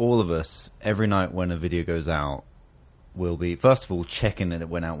much all of us, every night when a video goes out, will be, first of all, checking that it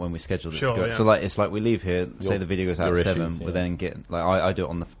went out when we scheduled it to go. So it's like we leave here, say the video goes out at 7, we then get, like I do it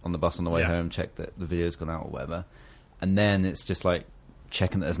on the bus on the way home, check that the video's gone out or whatever. And then it's just like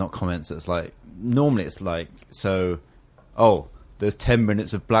checking that there's not comments. It's like, normally it's like, there's 10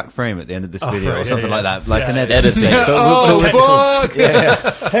 minutes of black frame at the end of this video or something like that. Like an editing. Fuck!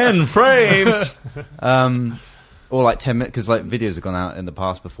 10 frames! Or like 10 minutes, because like videos have gone out in the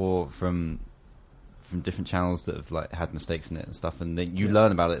past before from different channels that have like had mistakes in it and stuff, and then you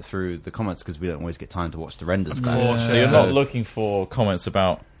learn about it through the comments because we don't always get time to watch the renders. Of course. So you're not looking for comments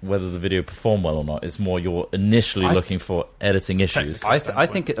about whether the video performed well or not. It's more you're initially looking for editing issues. I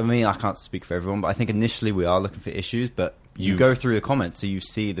think, I can't speak for everyone, but I think initially we are looking for issues, but you go through the comments, so you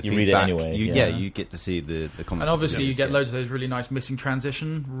see the feedback. Read it anyway. You get to see the comments. And obviously you get loads of those really nice missing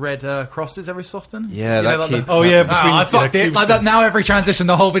transition red crosses every so often. Yeah, that keeps... I fucked it. Like that, now every transition,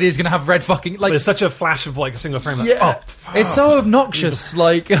 the whole video is going to have red fucking... Like, there's such a flash of like a single frame. It's so obnoxious.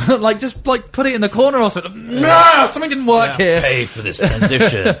 like just like put it in the corner or something. No, something didn't work here. Pay for this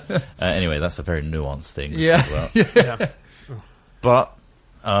transition. Anyway, that's a very nuanced thing. But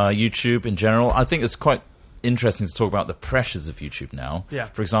YouTube in general, I think it's quite interesting to talk about the pressures of YouTube now.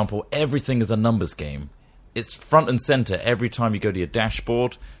 For example, everything is a numbers game. It's front and center every time you go to your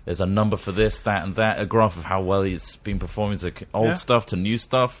dashboard. There's a number for this, that, and that. A graph of how well it's been performing, old stuff to new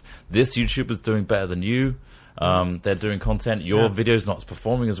stuff. This YouTuber's doing better than you. They're doing content. Your video's not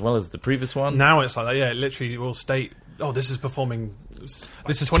performing as well as the previous one. Now it's like that. It literally will state, this is performing.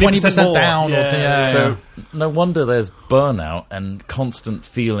 This is 20% down. So no wonder there's burnout and constant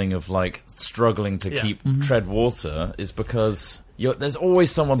feeling of like struggling to keep tread water, is because there's always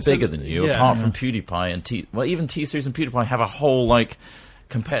someone bigger than you, apart from PewDiePie and even T-Series and PewDiePie have a whole like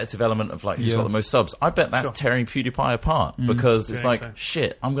competitive element of like who's got the most subs. I bet that's tearing PewDiePie apart because it's like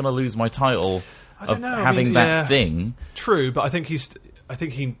shit, I'm gonna lose my title of having that thing. True, but I think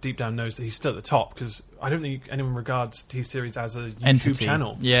he deep down knows that he's still at the top, because I don't think anyone regards T-Series as a YouTube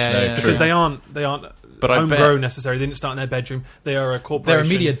channel. Because they aren't homegrown necessarily. They didn't start in their bedroom. They are a corporation. They're a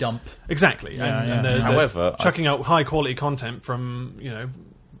media dump. Exactly. And however, chucking out high quality content from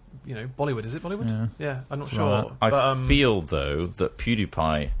Bollywood. Is it Bollywood? Yeah, I'm not sure. I feel though that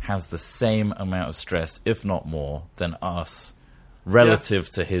PewDiePie has the same amount of stress, if not more, than us relative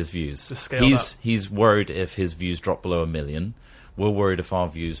to his views. He's worried if his views drop below 1 million. We're worried if our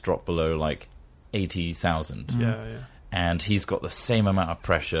views drop below like 80,000. And he's got the same amount of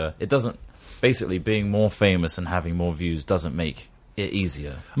pressure. It doesn't, basically being more famous and having more views doesn't make it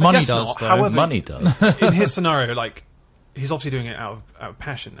easier. Money does. does. However, money does. In his scenario, like he's obviously doing it out of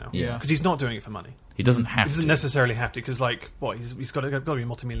passion now. Yeah. Because he's not doing it for money. He doesn't have He doesn't necessarily have to, because he's got to be a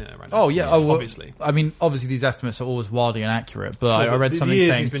multimillionaire right now. Oh yeah, obviously. I mean, obviously these estimates are always wildly inaccurate, but Sure, I read the something years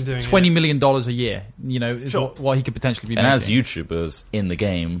saying he's been doing $20 million a year. You know, is what he could potentially be. And making. as YouTubers in the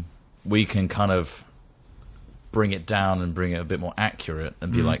game, we can kind of bring it down and bring it a bit more accurate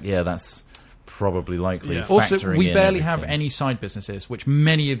and be like, yeah, that's probably likely. Yeah. Also, we barely everything. have any side businesses, which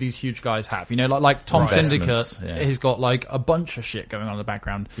many of these huge guys have. You know, like Tom Syndicate has got like a bunch of shit going on in the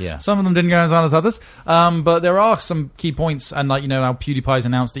background. Yeah. Some of them didn't go as well as others, but there are some key points. And like, you know, now PewDiePie's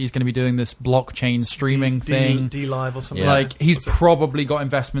announced that he's going to be doing this blockchain streaming thing, D-Live or something. Like he's probably got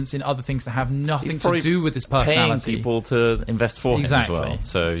investments in other things that have nothing to do with his personality. Paying people to invest for him as well.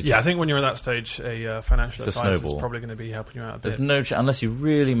 So yeah, I think when you're at that stage, a financial advisor is snowball. probably going to be helping you out a bit. There's no unless you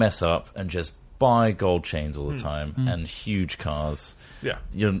really mess up and just buy gold chains all the time and huge cars. Yeah,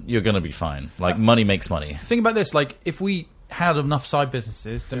 you're going to be fine. Like money makes money. Think about this: like if we had enough side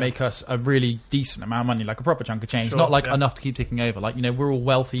businesses to make us a really decent amount of money, like a proper chunk of change, not like enough to keep ticking over. Like, you know, we're all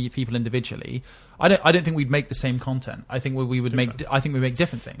wealthy people individually. I don't think we'd make the same content. I think we would make. I think we make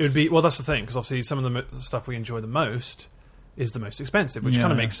different things. It would be that's the thing, because obviously some of the stuff we enjoy the most is the most expensive, which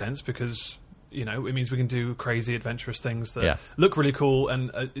kind of makes sense because. You know, it means we can do crazy, adventurous things that look really cool,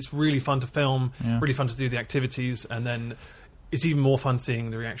 and it's really fun to film, really fun to do the activities, and then it's even more fun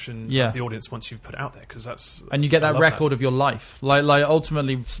seeing the reaction of the audience once you've put it out there, because that's... And you get that record of your life. Like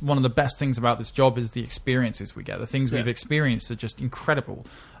ultimately, one of the best things about this job is the experiences we get. The things we've experienced are just incredible.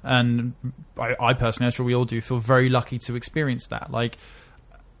 And I personally, I'm sure we all do, feel very lucky to experience that. Like,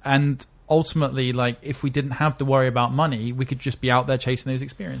 and... ultimately, like if we didn't have to worry about money, we could just be out there chasing those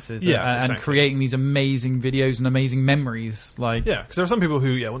experiences and creating these amazing videos and amazing memories. Like, because there are some people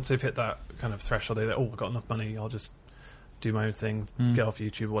who, once they've hit that kind of threshold, they're I've got enough money, I'll just do my own thing, get off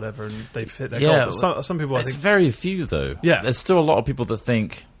YouTube or whatever, and they've hit their goal. But some people, I think, very few though. There's still a lot of people that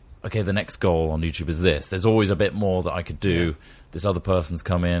think, okay, the next goal on YouTube is this. There's always a bit more that I could do. This other person's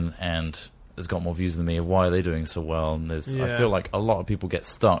come in and has got more views than me. Why are they doing so well? And I feel like a lot of people get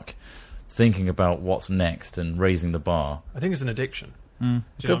stuck thinking about what's next and raising the bar. I think it's an addiction.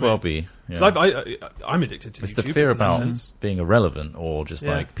 Could well be. Yeah. I'm addicted to it's YouTube. The fear about being irrelevant or just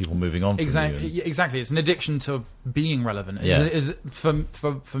like people moving on. Exactly. It's an addiction to being relevant.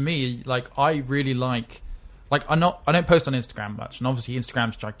 For me, like I really like I don't post on Instagram much, and obviously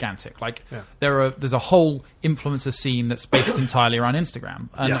Instagram's gigantic. Like there's a whole influencer scene that's based entirely around Instagram,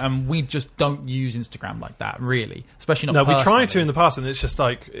 and we just don't use Instagram like that, really. Especially not. No, personally. we tried to in the past, and it's just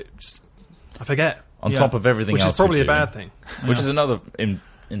like I forget. On top of everything else, which is probably a bad thing. Which is another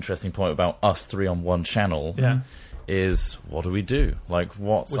interesting point about us three on one channel. Is what do we do? Like,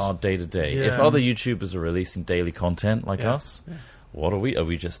 what's our day to day? If other YouTubers are releasing daily content like us, what are we? Are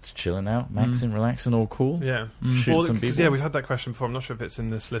we just chilling out, maxing, relaxing, all cool? Yeah, shoot some people. We've had that question before. I'm not sure if it's in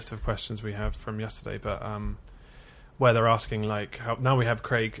this list of questions we have from yesterday, but where they're asking like, how now we have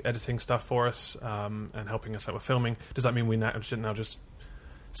Craig editing stuff for us and helping us out with filming. Does that mean we now just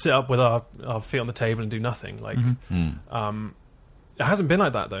sit up with our feet on the table and do nothing? Like, it hasn't been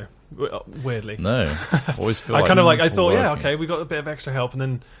like that though. Weirdly, no. Always feel. I kind of I thought, okay, we got a bit of extra help, and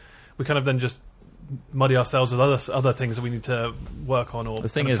then we kind of then just muddy ourselves with other things that we need to work on, or the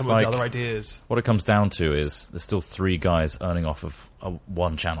thing is, come up with other ideas. What it comes down to is there's still three guys earning off of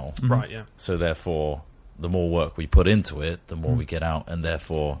one channel, right? Yeah. So therefore, the more work we put into it, the more we get out, and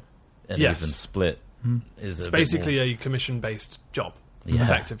therefore, an even split is. It's basically a commission-based job,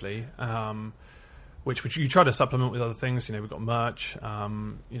 effectively. Which you try to supplement with other things. You know, we've got merch,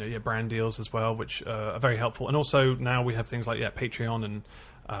 brand deals as well, which are very helpful. And also now we have things like Patreon and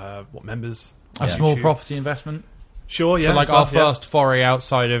members. A small property investment. Sure, yeah. So like our first foray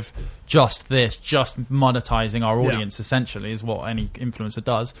outside of just monetizing our audience essentially is what any influencer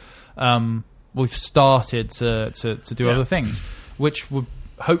does. We've started to do other things, which would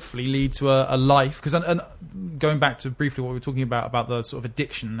hopefully lead to a life. Because and going back to briefly what we were talking about the sort of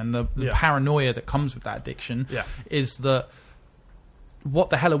addiction and the paranoia that comes with that addiction, is that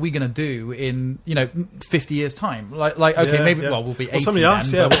what the hell are we going to do in 50 years time? Like maybe we'll be 80. Well, somebody asked,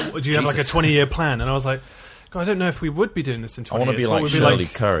 do you have like a 20-year plan? And I was like, God, I don't know if we would be doing this in 20 years. I want to be like Shirley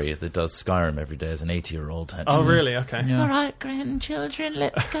Curry that does Skyrim every day as an 80-year-old. Oh, really? Okay. Yeah. All right, grandchildren,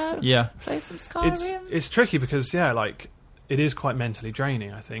 let's go. Yeah. Play some Skyrim. It's tricky because it is quite mentally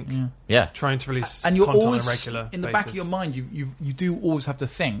draining, I think. Yeah. Trying to release and you're content always, on a regular in the basis. back of your mind, you do always have to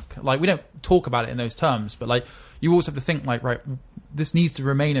think. Like, we don't talk about it in those terms, but like, you always have to think like, right, this needs to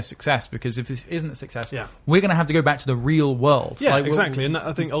remain a success, because if this isn't a success, we're going to have to go back to the real world. Yeah, like, exactly. And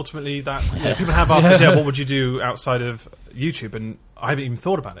I think ultimately that people have asked us, what would you do outside of YouTube? And I haven't even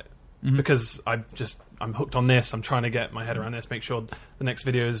thought about it. Because I'm hooked on this. I'm trying to get my head around this, make sure the next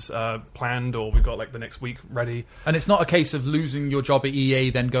video is planned, or we've got like the next week ready. And it's not a case of losing your job at EA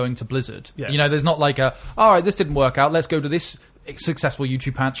then going to Blizzard. Yeah. You know, there's not like all right, this didn't work out, let's go to this successful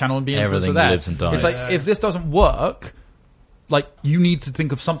YouTube channel and be influencer Everything there. lives and dies. It's like, if this doesn't work, like, you need to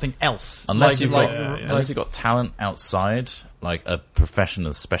think of something else. Unless you've like, got talent outside, like a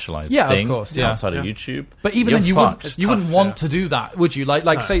professional specialized of thing course, outside of YouTube. But even then, you wouldn't want to do that, would you? Like,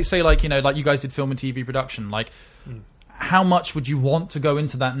 No. say, like, you know, like you guys did film and TV production. Like, how much would you want to go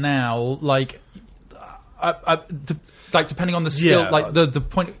into that now? Like, like depending on the skill, like the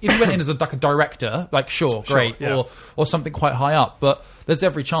point. If you went in as like a director, like sure, great, or something quite high up, but there's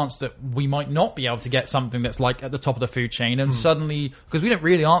every chance that we might not be able to get something that's like at the top of the food chain, and suddenly, because we don't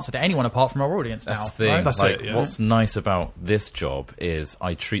really answer to anyone apart from our audience now. That's the thing. Right? That's like, it, what's nice about this job is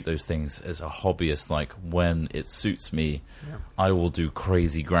I treat those things as a hobbyist. Like, when it suits me, I will do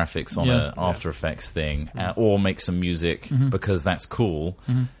crazy graphics on a After Effects thing, or make some music because that's cool.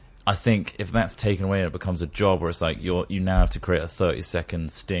 I think if that's taken away and it becomes a job where it's like you now have to create a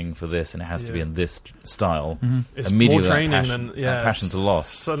 30-second sting for this and it has to be in this style, It's immediately more training that passion's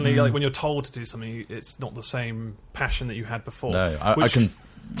lost. Suddenly, like when you're told to do something, it's not the same passion that you had before. No, I can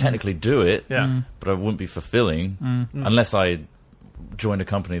technically do it, but it wouldn't be fulfilling unless I joined a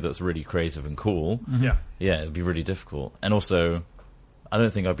company that's really creative and cool. It'd be really difficult. And also, I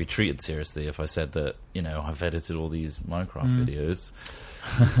don't think I'd be treated seriously if I said that, you know, I've edited all these Minecraft videos.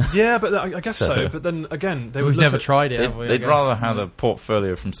 Yeah, but I guess so. But then again, they would never tried it. They'd rather have a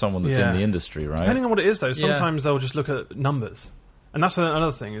portfolio from someone that's in the industry, right? Depending on what it is, though, sometimes they'll just look at numbers, and that's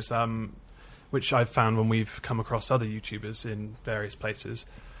another thing is which I've found when we've come across other YouTubers in various places.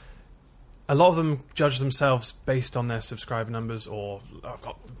 A lot of them judge themselves based on their subscriber numbers, or I've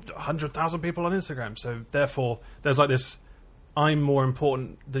got 100,000 people on Instagram, so therefore there's like this I'm more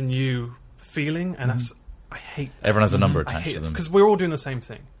important than you feeling, and I hate that. Everyone has a number attached to them. Because we're all doing the same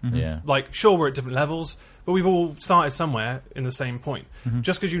thing. Yeah. Like, sure, we're at different levels, but we've all started somewhere in the same point.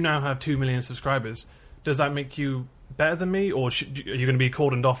 Just because you now have 2 million subscribers, does that make you better than me? Or are you going to be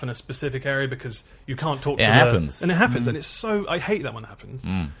cordoned off in a specific area because you can't talk to It happens. And it happens, and it's so... I hate that when it happens.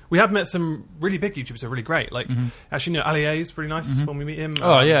 We have met some really big YouTubers who are really great. Like, actually, you know, Ali A is pretty nice when we meet him.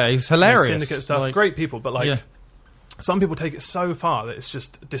 Oh, yeah, he's hilarious. Syndicate stuff, like, great people, but, like, some people take it so far that it's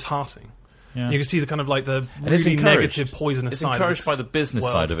just disheartening. Yeah. You can see the kind of like the really negative, poisonous side. It's encouraged by the business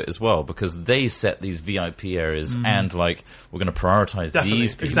side of it as well, because they set these VIP areas and like we're going to prioritize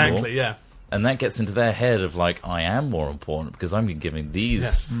these people. Exactly, yeah. And that gets into their head of like, I am more important because I'm giving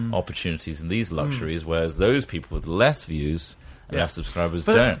these opportunities and these luxuries, whereas those people with less views and less subscribers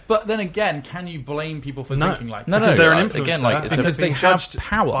don't. But then again, can you blame people for thinking like that? No, because they're an influencer. Again, like, because they have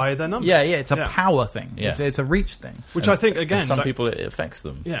power by their numbers. Yeah, it's a power thing. Yeah. It's a reach thing. Which I think, again... some people, it affects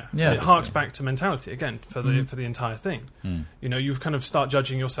them. Yeah. It harks back to mentality, again, for the entire thing. You know, you kind of start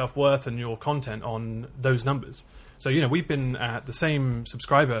judging your self-worth and your content on those numbers. So, you know, we've been at the same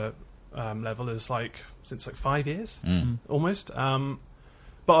subscriber level as since 5 years, almost. But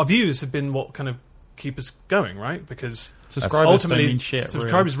our views have been what kind of keep us going, right? Because subscribers ultimately, don't mean shit,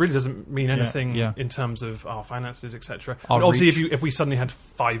 subscribers really doesn't mean anything in terms of our finances, etc. Our obviously, if we suddenly had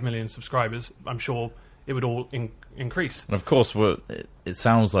 5 million subscribers, I'm sure it would all increase. And of course, it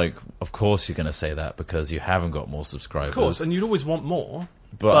sounds like, of course, you're going to say that because you haven't got more subscribers. Of course, and you'd always want more.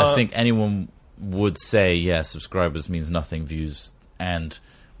 But I think anyone would say, subscribers means nothing, views, and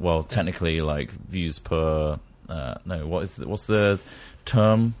well, technically, like views per what's the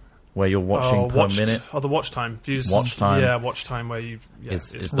term where you're watching per minute? The watch time. Views. Watch time. Yeah, watch time where you've... Yeah,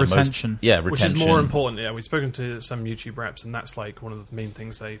 it's the retention. Retention. Which is more important. Yeah, we've spoken to some YouTube reps, and that's like one of the main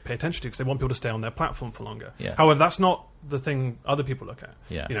things they pay attention to because they want people to stay on their platform for longer. Yeah. However, that's not the thing other people look at.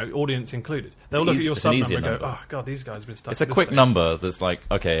 Yeah. You know, audience included. They'll look at your sub number and go, oh, God, these guys have been stuck. It's a quick number that's like,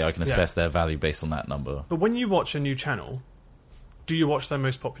 okay, I can assess their value based on that number. But when you watch a new channel, do you watch their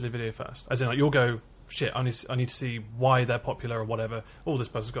most popular video first? As in, like, you'll go... shit, I need to see why they're popular or whatever. Oh, this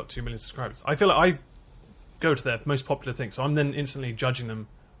person's got 2 million subscribers. I feel like I go to their most popular thing, so I'm then instantly judging them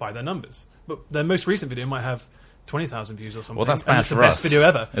by their numbers. But their most recent video might have 20,000 views or something. Well, that's bad and it's for the best video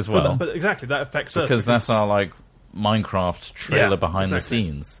ever as well. But exactly, that affects us because that's our like Minecraft trailer behind the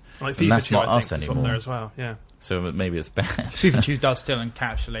scenes. Like and that's not I think, us anymore. there as well. Yeah. So maybe it's bad. FIFA Choose does still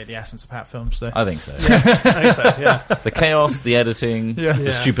encapsulate the essence of hat films, though. I think so. Yeah. The chaos, the editing,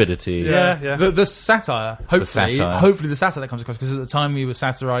 the stupidity. The satire, hopefully the satire that comes across, because at the time we were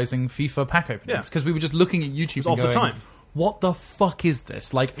satirising FIFA pack openings, because we were just looking at YouTube and going, the time. What the fuck is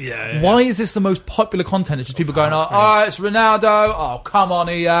this? Like, why is this the most popular content? It's just people going, oh, it's Ronaldo. Oh, come on,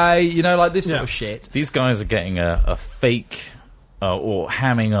 EA. You know, like this sort of shit. These guys are getting a fake... or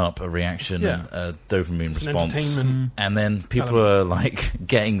hamming up a reaction and a dopamine response, and then people are like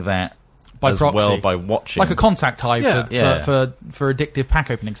getting that by as proxy. well by watching, like a contact high for addictive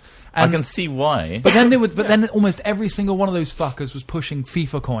pack openings. And I can see why, but then then almost every single one of those fuckers was pushing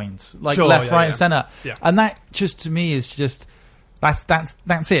FIFA coins, like left, right, and centre, and that just to me is just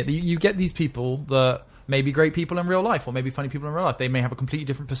that's it. You get these people that may be great people in real life, or maybe funny people in real life. They may have a completely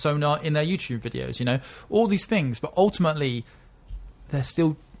different persona in their YouTube videos, you know, all these things, but ultimately they're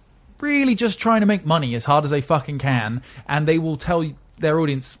still really just trying to make money as hard as they fucking can, and they will tell their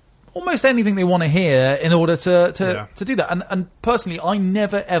audience almost anything they want to hear in order to do that. And personally, I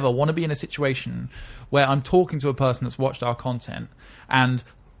never ever want to be in a situation where I'm talking to a person that's watched our content and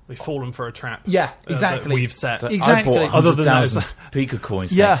they've fallen for a trap. Yeah, exactly. That we've set. So exactly. I bought 100,000 Pika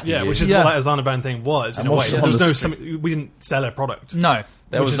coins. Which is what that Azana thing was. In a way, there was we didn't sell a product. No.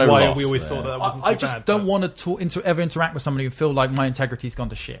 Which is why we always thought that wasn't too bad. I just don't want to ever interact with somebody who feel like my integrity's gone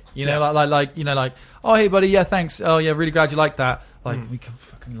to shit. You know, like, oh hey buddy, yeah thanks. Oh yeah, really glad you like that. Like we could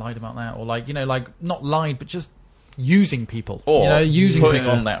fucking lied about that, or like, you know, like not lied, but just using people, or you know, using putting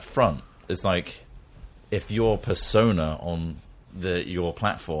people on that front. It's like if your persona on your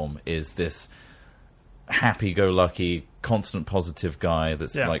platform is this happy-go-lucky, constant positive guy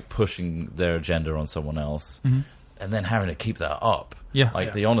that's like pushing their agenda on someone else, and then having to keep that up.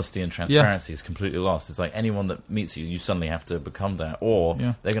 The honesty and transparency is completely lost. It's like anyone that meets you, you suddenly have to become that, or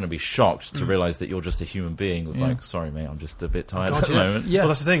they're going to be shocked to realise that you're just a human being with like, sorry mate, I'm just a bit tired at the moment. Well,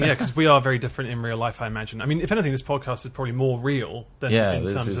 that's the thing, because we are very different in real life, I imagine. I mean, if anything, this podcast is probably more real than in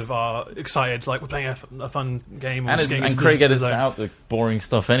terms of our excited, like we're playing a fun game. And Craig edits out the boring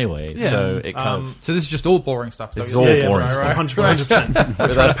stuff anyway, so it kind of... So this is just all boring stuff. This is all boring stuff. 100%.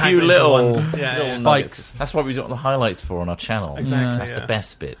 With a few little spikes. That's what we do the highlights for on our channel. Exactly. That's the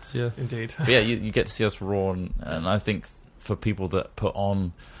best bits. Yeah, indeed. But you get to see us raw, and I think for people that put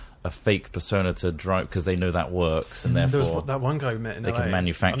on a fake persona to drive because they know that works, and therefore there was that one guy we met in they LA. can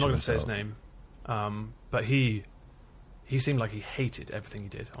manufacture. I'm not going to say themselves. his name, but he seemed like he hated everything he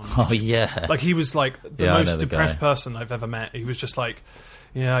did. On YouTube. Oh yeah, like he was like the most depressed person I've ever met. He was just like,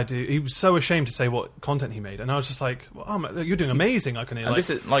 yeah, I do. He was so ashamed to say what content he made, and I was just like, well, you're doing amazing. I can hear.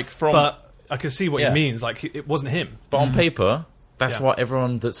 This is like from, but I can see what he means. Like it wasn't him, but on paper. That's what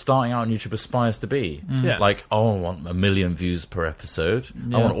everyone that's starting out on YouTube aspires to be. Like, oh, I want 1 million views per episode.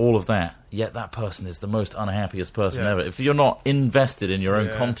 I want all of that. Yet that person is the most unhappiest person ever. If you're not invested in your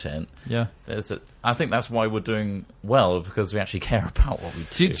own content, I think that's why we're doing well, because we actually care about what we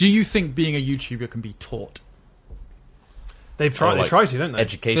do. Do you think being a YouTuber can be taught? They've tried. They try to, don't they?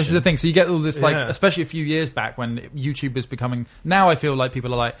 Education. This is the thing. So you get all this, like, especially a few years back when YouTube is becoming. Now I feel like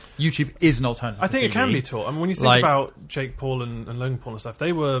people are like, YouTube is an alternative. I think it TV. can be taught. I mean, when you think about Jake Paul and Logan Paul and stuff,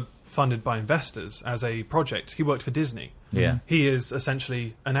 they were funded by investors as a project. He worked for Disney. Yeah. He is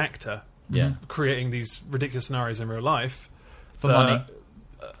essentially an actor. Yeah. Creating these ridiculous scenarios in real life for money.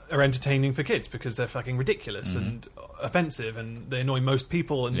 Are entertaining for kids because they're fucking ridiculous and offensive, and they annoy most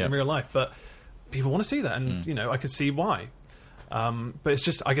people in real life. But people want to see that, and you know, I could see why. But it's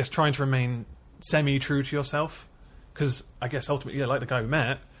just, I guess, trying to remain semi-true to yourself, because I guess ultimately, like the guy we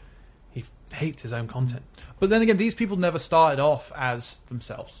met, he hates his own content. But then again, these people never started off as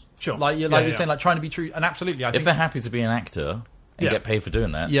themselves. Sure, like you're saying, like trying to be true, and absolutely, I think if they're happy to be an actor and get paid for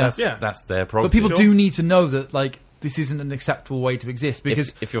doing that, that's their problem. But people do need to know that, like, this isn't an acceptable way to exist,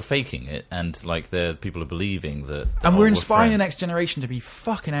 because if you're faking it and like people are believing that, and we're inspiring the next generation to be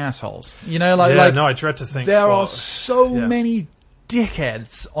fucking assholes. You know, no, I dread to think there are so many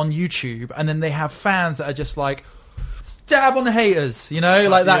dickheads on YouTube, and then they have fans that are just like dab on the haters, you know,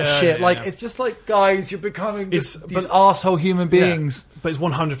 like that shit. It's just like, guys, you're becoming just these arsehole human beings. But it's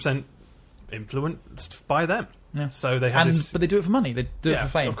 100% influenced by them. Yeah. So they have but they do it for money. They do it for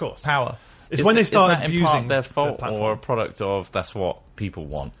fame, of course, power. It's when they start abusing their fault or a product of that's what people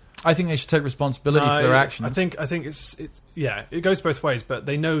want. I think they should take responsibility for their actions. I think it's it goes both ways, but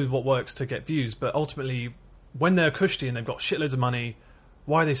they know what works to get views. But ultimately, when they're cushy and they've got shitloads of money,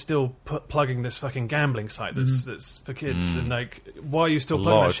 why are they still plugging this fucking gambling site that's for kids? And like, why are you still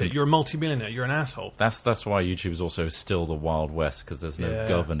plugging that shit? You're a multi-millionaire. You're an asshole. That's why YouTube is also still the Wild West, because there's no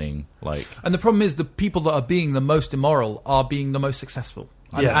governing. And the problem is the people that are being the most immoral are being the most successful.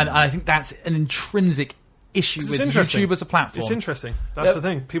 And I think that's an intrinsic issue with YouTube as a platform. It's interesting. That's the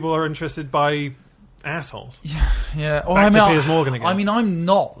thing. People are interested by assholes. Yeah. Well, Back to Piers Morgan again. I mean, I'm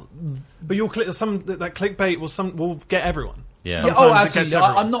not. But you'll click that clickbait will get everyone. Yeah. Absolutely.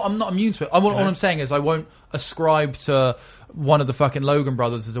 I'm not immune to it. All I'm saying is I won't ascribe to one of the fucking Logan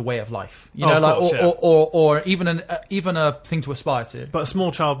brothers as a way of life. You know, or even a thing to aspire to. But a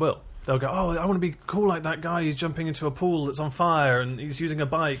small child will. They'll go, oh, I want to be cool like that guy. He's jumping into a pool that's on fire and he's using a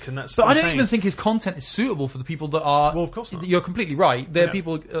bike, and that's. But insane. I don't even think his content is suitable for the people that are. Well, of course not. You're completely right. There are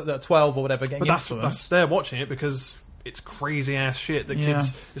people that are 12 or whatever getting into it. But they're watching it because it's crazy ass shit that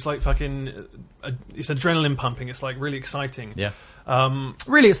kids. It's like fucking. It's adrenaline pumping. It's like really exciting. Yeah.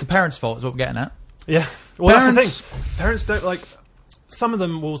 Really, it's the parents' fault. Is what we're getting at. Yeah. Well, that's the thing. Parents don't like. Some of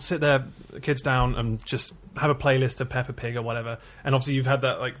them will sit their kids down and just have a playlist of Peppa Pig or whatever. And obviously you've had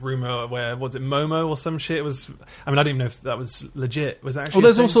that like rumor where, was it Momo or some shit? It was, I mean, I didn't even know if that was legit. Was that actually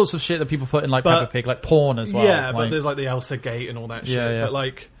there's all sorts of shit that people put in like Peppa Pig, like porn as well. Yeah, but there's like the Elsa Gate and all that shit. Yeah. But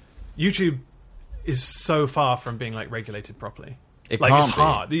like, YouTube is so far from being like regulated properly. It's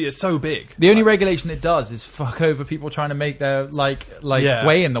hard. It's so big. The only regulation it does is fuck over people trying to make their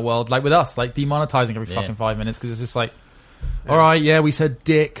way in the world, like with us, like demonetizing every fucking 5 minutes, because it's just like, all right, we said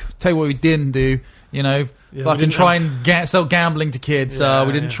dick. Tell you what we didn't do, fucking try and sell gambling to kids.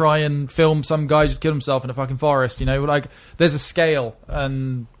 We didn't try and film some guy just kill himself in a fucking forest. Like, there's a scale,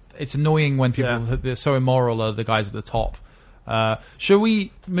 and it's annoying when people they're so immoral are the guys at the top. Shall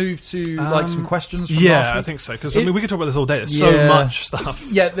we move to some questions from last week? I think so, because we could talk about this all day. There's so much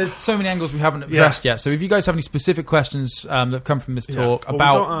stuff. Yeah, there's so many angles we haven't addressed yet. So if you guys have any specific questions that have come from this talk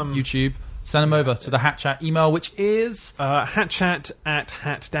about YouTube, send them over to the HatChat email, which is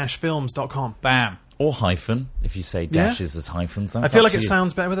hatchat@hat-films.com. Bam. Or hyphen, if you say dashes as hyphens. I feel like it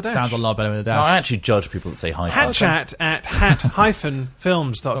sounds better with a dash. Sounds a lot better with a dash. No, I actually judge people that say hyphen.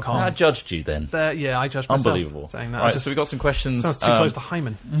 hatchat@hat-films.com. I judged you then. I judged myself. Unbelievable. Saying that. Right, so we got some questions. Sounds too close to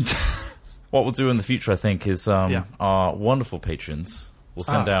hymen. What we'll do in the future, I think, is our wonderful patrons will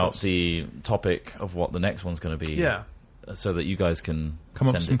send out the topic of what the next one's going to be. Yeah. So that you guys can come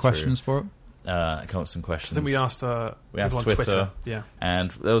up with some questions for it. Come up with some questions. I think we asked Twitter. Yeah. And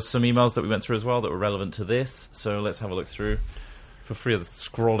there was some emails that we went through as well that were relevant to this. So let's have a look through. Feel free to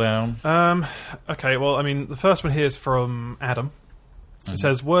scroll down. Okay, well, I mean, the first one here is from Adam. It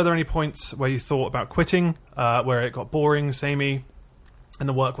says, were there any points where you thought about quitting, where it got boring, samey, and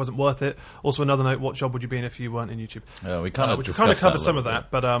the work wasn't worth it? Also, another note, what job would you be in if you weren't in YouTube? We kind of covered some of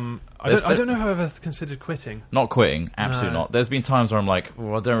that, but I don't know if I've ever considered quitting. Not quitting, absolutely not. There's been times where I'm like,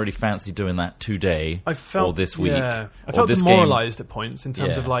 I don't really fancy doing that today or this week. Yeah. I felt demoralised at points in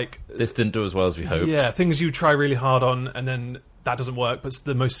terms of like... This didn't do as well as we hoped. Yeah, things you try really hard on and then that doesn't work, but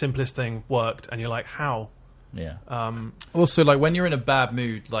the most simplest thing worked and you're like, how? Yeah. Also, like when you're in a bad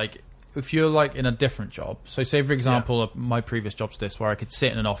mood, like... If you're like in a different job, so say for example, my previous job's this, where I could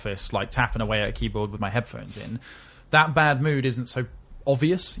sit in an office like tapping away at a keyboard with my headphones in, that bad mood isn't so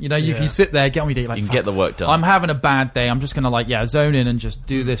obvious. You can sit there, get on with your day, like you can get the work done. I'm having a bad day. I'm just gonna zone in and just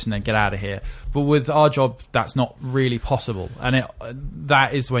do this and then get out of here. But with our job, that's not really possible, and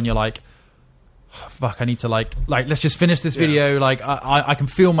that is when you're like, fuck, I need to like let's just finish this video. Like I can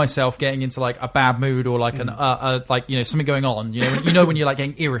feel myself getting into like a bad mood or like something going on. You know when you're like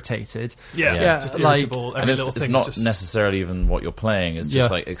getting irritated. Just irritable. And it's not necessarily even what you're playing. It's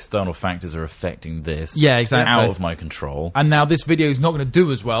just like external factors are affecting this. Yeah, exactly. Out of my control. And now this video is not going to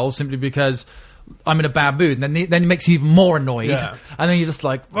do as well simply because I'm in a bad mood. And then it makes you even more annoyed. Yeah. And then you're just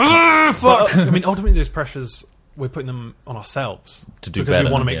like, fuck. I mean, ultimately, those pressures, we're putting them on ourselves to do because better.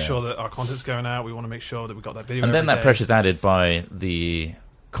 We want to make sure that our content's going out. We want to make sure that we've got that video. And then that pressure's added by the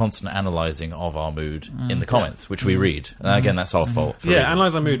constant analysing of our mood in the comments, which we read. And again, that's our fault.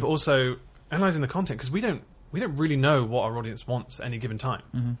 Analyse our mood, but also analysing the content because we don't really know what our audience wants at any given time.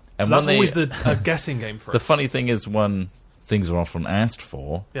 So and that's always a guessing game for us. The funny thing is when things are often asked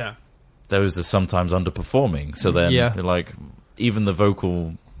for, those are sometimes underperforming. So then they're like, even the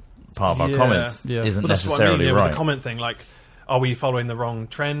vocal part of our comments isn't necessarily right. With the comment thing, like, are we following the wrong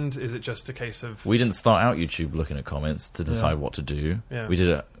trend? Is it just a case of... We didn't start out YouTube looking at comments to decide what to do. Yeah. We did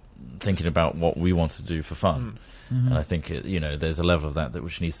it thinking about what we want to do for fun. And I think, there's a level of that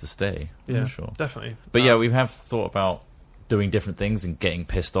which needs to stay. Yeah, for sure. Definitely. But we have thought about doing different things and getting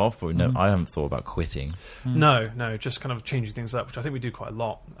pissed off, but I haven't thought about quitting. No, just kind of changing things up, which I think we do quite a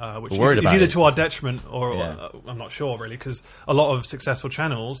lot, which is either to our detriment or I'm not sure really, because a lot of successful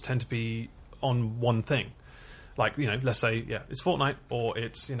channels tend to be on one thing. Like, let's say, it's Fortnite or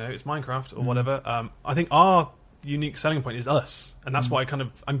it's Minecraft or whatever. I think our unique selling point is us, and that's why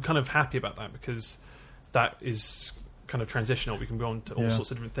I'm kind of happy about that, because that is kind of transitional. We can go on to all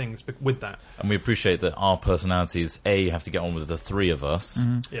sorts of different things with that. And we appreciate that our personalities, A, have to get on with the three of us,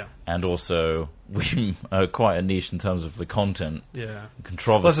 and also we are quite a niche in terms of the content,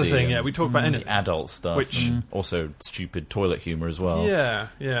 controversy. That's the thing. We talk about anything, adult stuff, which also stupid toilet humor as well.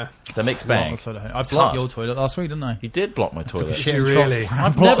 Yeah. So mixed bag. I blocked your toilet last week, didn't I? You did block my toilet. Really?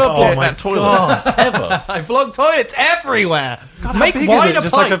 I've never blocked that toilet ever. I block toilets everywhere. God, make wine a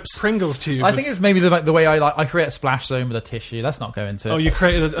just pipe. like a Pringles tube. I think it's maybe the way I create a splash zone with a tissue. Let's not go into it. Oh, you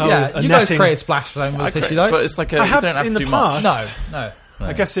created you guys create a splash zone with a tissue, though. But it's like you don't have to do much. No.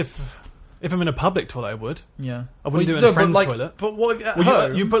 I guess if I'm in a public toilet, I would. Yeah. I wouldn't do it in a friend's toilet. But what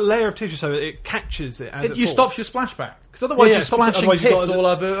you put a layer of tissue so that it catches it as it you falls. stops your splashback. Because otherwise you're splashing piss all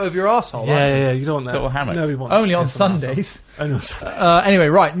over your arsehole. Yeah, you don't want that. Little hammock. Nobody wants Only on Sundays. Only on Sundays. Anyway,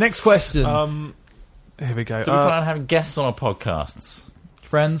 right, next question. Here we go. Do we plan on having guests on our podcasts?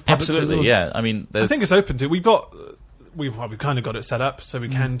 Friends? Absolutely, yeah. I mean, I think it's open to. We've kind of got it set up so we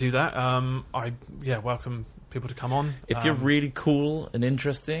can do that. I welcome people to come on. If you're really cool and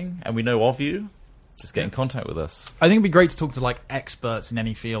interesting and we know of you, just get in contact with us. I think it'd be great to talk to and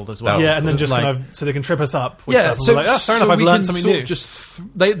any field as well. Yeah, and then just kind of so they can trip us up with stuff. And we're like, fair enough, I've learned something new.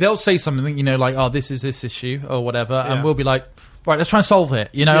 They'll say something, this is this issue or whatever, and we'll be like, right, let's try and solve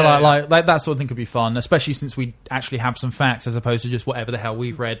it. Like that sort of thing could be fun, especially since we actually have some facts as opposed to just whatever the hell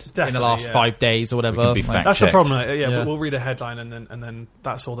we've read in the last 5 days or whatever. That's the problem. But we'll read a headline and then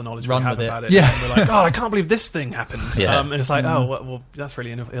that's all the knowledge we have about it. Yeah. And we're like, God, I can't believe this thing happened. Yeah. And it's like, well, that's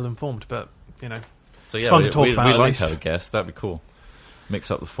really ill-informed, but So it's fun to talk about. We'd like to have a guest. That'd be cool. Mix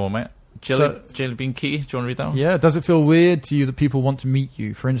up the format. Jelly Bean Key, do you want to read that one? Yeah. Does it feel weird to you that people want to meet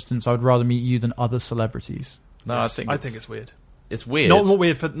you? For instance, I would rather meet you than other celebrities. No, yes, I think it's weird. It's weird. Not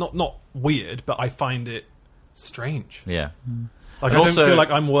weird not weird, but I find it strange. Yeah. Like, and I don't feel like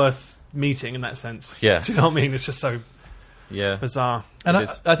I'm worth meeting in that sense. Yeah. Do you know what I mean? It's just so bizarre. And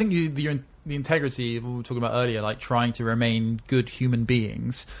I think the integrity we were talking about earlier, like trying to remain good human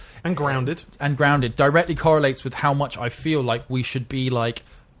beings and grounded directly correlates with how much I feel like we should be like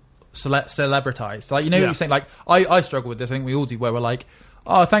celebritized. Like, you're saying, like I struggle with this. I think we all do, where we're like,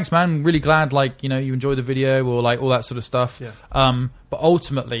 oh, thanks, man, I'm really glad, like, you enjoyed the video, or like all that sort of stuff. But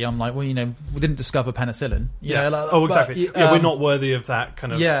ultimately I'm like, well, we didn't discover penicillin. Exactly. We're not worthy of that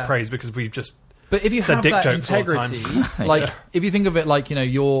kind of praise because we've just but if you have that integrity, like if you think of it like,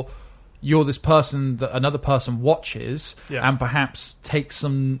 you're this person that another person watches and perhaps takes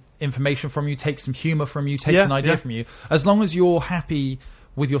some information from you, takes some humor from you, takes an idea from you. As long as you're happy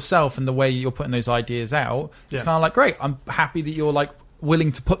with yourself and the way you're putting those ideas out, it's kind of like, great, I'm happy that you're like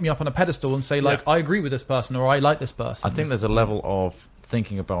willing to put me up on a pedestal and say like, I agree with this person or I like this person. I think there's a level of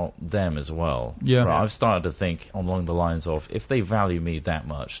thinking about them as well. Yeah. Right? I've started to think along the lines of, if they value me that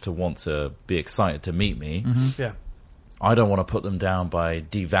much to want to be excited to meet me, I don't want to put them down by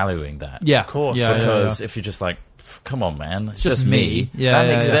devaluing that. Yeah, of course. Because if you're just like, come on, man, it's just me. Yeah,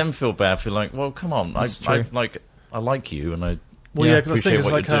 that makes them feel bad. Feel like, well, come on, I like you, and I appreciate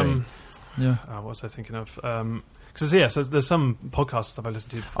what you're doing. What was I thinking of? Because so there's some podcasts stuff I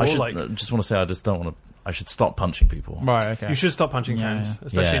listened to before. I just want to say I just don't want to. I should stop punching people. Right. Okay. You should stop punching trains,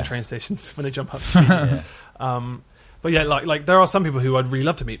 especially in train stations when they jump up. But like there are some people who I'd really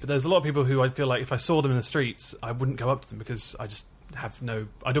love to meet, but there's a lot of people who I feel like if I saw them in the streets, I wouldn't go up to them because I just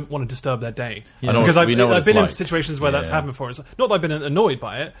I don't want to disturb their day. Because I've been in situations where that's happened before. It's not that I've been annoyed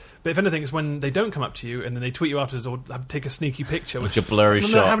by it, but if anything, it's when they don't come up to you and then they tweet you afterwards or take a sneaky picture. With your blurry shot.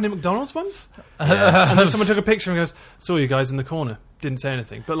 Remember that happened in McDonald's once? And then someone took a picture and goes, saw you guys in the corner. Didn't say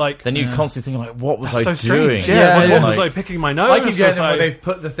anything. But like... Then you constantly think like, what was I so doing? Strange. Was I picking my nose? I keep getting when they've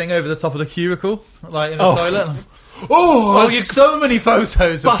put the thing over the top of the cubicle, like in the toilet. You so many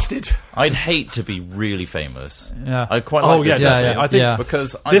photos. Busted. I'd hate to be really famous. Yeah. I'd quite like this. Definitely. I think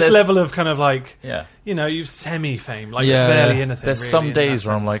because this level of kind of like, you've semi-fame, like it's barely anything. There's really, some days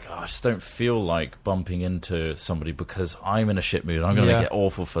where I'm like, I just don't feel like bumping into somebody because I'm in a shit mood. I'm going to make it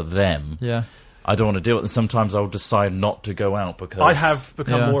awful for them. Yeah. I don't want to do it, and sometimes I'll decide not to go out because I have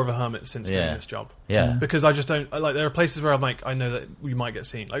become more of a hermit since doing this job. Yeah, because I just don't like. There are places where I'm like, I know that we might get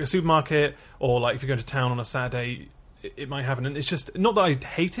seen, like a supermarket, or like if you're going to town on a Saturday, it might happen. And it's just not that I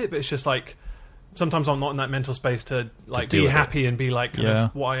hate it, but it's just like sometimes I'm not in that mental space to like be happy and be like kind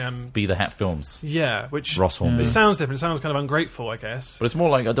of what I am. Be the Hat Films, which Ross Hornby. It sounds different. It sounds kind of ungrateful, I guess. But it's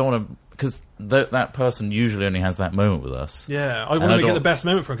more like I don't want to because that person usually only has that moment with us. Yeah, I want to get the best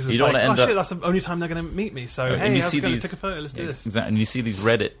moment from because it's like, shit, that's the only time they're going to meet me. So hey, let's take a photo. Let's do this. Exactly, and you see these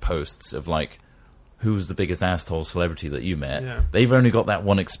Reddit posts of like, who's the biggest asshole celebrity that you met? Yeah. They've only got that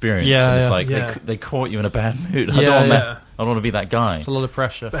one experience. Yeah, and it's like they caught you in a bad mood. I don't want to be that guy. It's a lot of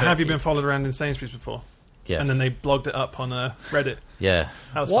pressure. But have you been followed around in Sainsbury's before? and then they blogged it up on Reddit. Yeah.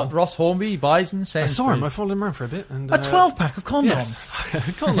 That was What? fun. Ross Hornby buys in Sainsbury's. I saw him. I followed him around for a bit. And, a 12-pack of condoms. Yes.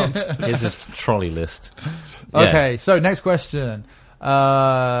 Condoms. Here's his trolley list. Okay, so next question.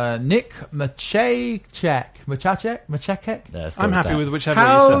 Nick Machacek. Yeah, I'm happy with whichever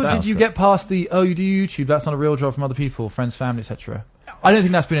How you said. did you get past the, you do YouTube, that's not a real job from other people, friends, family, etc.? I don't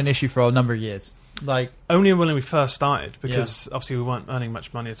think that's been an issue for a number of years. Like only when we first started, because obviously we weren't earning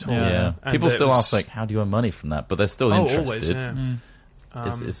much money at all. Yeah. And People still ask, like, how do you earn money from that? But they're still interested.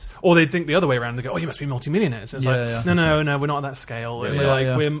 Always, yeah. Or they think the other way around. They go, "Oh, you must be multimillionaires." It's no, we're not at that scale.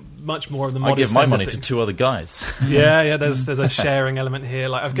 We're much more of the modest. I give my money to 2 other guys. There's a sharing element here.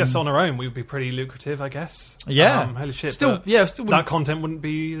 Like, I guess on our own, we would be pretty lucrative. I guess. Holy shit! Still, that content wouldn't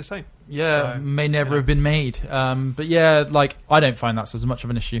be the same. Yeah, may never have been made. But yeah, like I don't find that as much of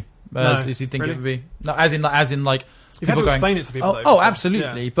an issue as you think it would be. No, as in like. You've had to explain it to people.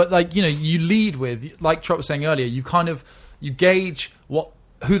 Absolutely. Yeah. But like you lead with, like Trot was saying earlier, you gauge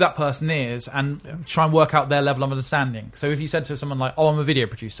who that person is and try and work out their level of understanding. So if you said to someone like, "Oh, I'm a video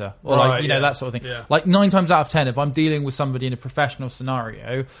producer," or that sort of thing, like 9 times out of 10, if I'm dealing with somebody in a professional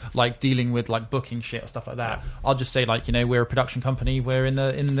scenario, like dealing with like booking shit or stuff like that, I'll just say like, we're a production company, we're in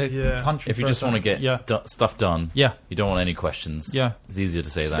the country. If you just want to get stuff done, you don't want any questions. Yeah, it's easier to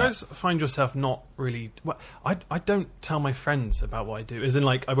say that. You guys find yourself not really? Well, I don't tell my friends about what I do. As in,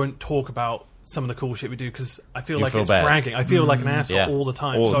 like, I won't talk about some of the cool shit we do because I feel like it's bad. Bragging. I feel like an asshole all the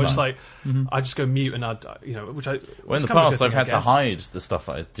time. I just like I just go mute and which I. Well, in the past, I've had to hide the stuff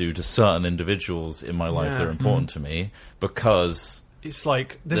I do to certain individuals in my life that are important to me because. It's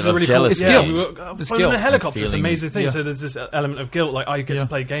like, this is a really cool skill. We were flying in a helicopter. It's an amazing thing. So there's this element of guilt. Like, I get to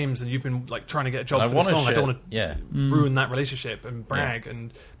play games and you've been like trying to get a job for this long. I don't want to ruin that relationship and brag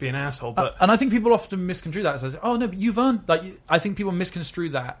and be an asshole. But and I think people often misconstrue that as, oh no, but you've earned, like, I think people misconstrue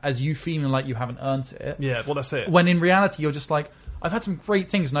that as you feeling like you haven't earned it. Yeah, well, that's it. When in reality, you're just like, I've had some great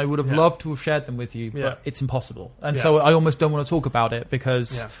things and I would have loved to have shared them with you, but it's impossible. And so I almost don't want to talk about it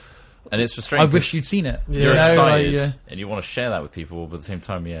because... And it's frustrating. I wish you'd seen it. You're excited, and you want to share that with people, but at the same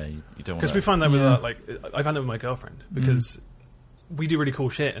time, you don't want to. Because we find that with I found that with my girlfriend because we do really cool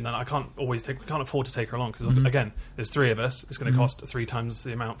shit, and then I can't afford to take her along because again, there's 3 of us. It's going to cost 3 times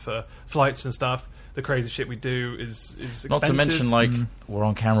the amount for flights and stuff. The crazy shit we do is expensive. Not to mention, we're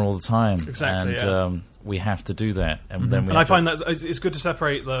on camera all the time, exactly, and we have to do that, and then we. And I find that it's good to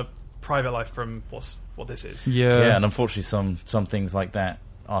separate the private life from what this is. Yeah, and unfortunately, some things like that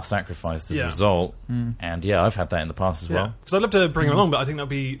are sacrificed as a result, and I've had that in the past as well. Because I'd love to bring her along, but I think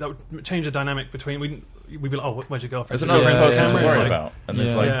that would change the dynamic between we'd be like, oh, where's your girlfriend? There's another person to worry about, and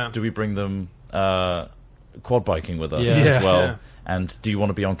there's do we bring them quad biking with us as well? Yeah. And do you want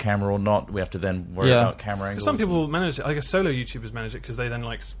to be on camera or not? We have to then worry about camera angles. Some people manage it. I guess solo YouTubers manage it because they then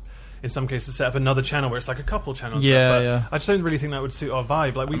in some cases set up another channel where it's like a couple channel. I just don't really think that would suit our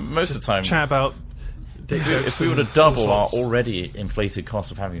vibe. Like, we most of the time chat about. If we were to double our already inflated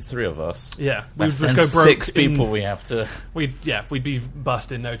cost of having 3 of us, we would just go broke. 6 people we have to. We'd be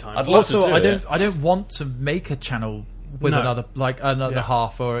bust in no time. I don't want to make a channel with another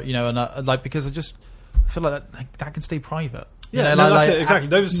half, or because I just feel like that can stay private. Yeah, that's it,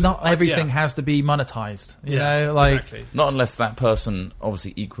 exactly. Not everything has to be monetized. You know, exactly. Not unless that person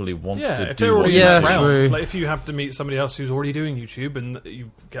obviously equally wants to if do. They're already true. Like, if you have to meet somebody else who's already doing YouTube and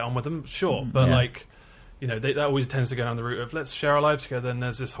you get on with them, sure. But that always tends to go down the route of let's share our lives together, and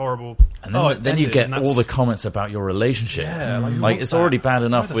there's this horrible. And then you get all the comments about your relationship. Yeah, like it's already bad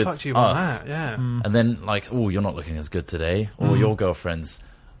enough with us. Yeah. And then oh, you're not looking as good today, or your girlfriend's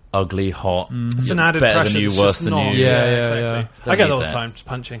ugly, hot, it's an added better pressure. than you, worse than you. Exactly. I get that all the time, just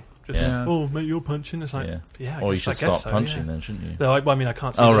punching. Oh, mate, you're punching. It's like, or you should start punching then, shouldn't you? No, I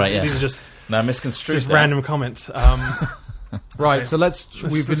can't see. Oh, right, These are just misconstrued. Just random comments. Right, so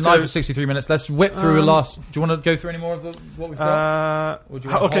we've been live for 63 minutes. Let's whip through do you want to go through any more of what we've got?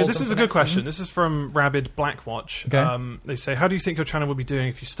 Okay, this is a good question. This is from Rabid Blackwatch. Okay. They say, how do you think your channel would be doing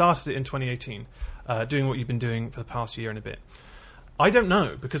if you started it in 2018, doing what you've been doing for the past year and a bit? I don't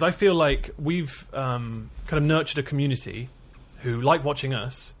know, because I feel like we've kind of nurtured a community who like watching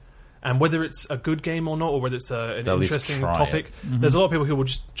us, and whether it's a good game or not, or whether it's an interesting topic, there's a lot of people who will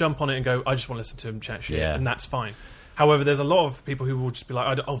just jump on it and go, I just want to listen to him chat shit, and that's fine. However, there's a lot of people who will just be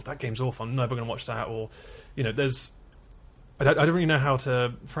like, oh, that game's awful, I'm never going to watch that, or, there's... I don't really know how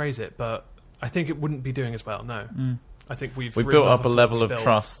to phrase it, but I think it wouldn't be doing as well, no. I think we've built up a level of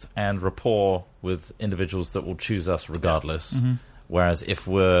trust and rapport with individuals that will choose us regardless. Whereas if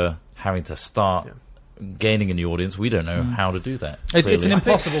we're having to start gaining a new audience, we don't know how to do that. It's an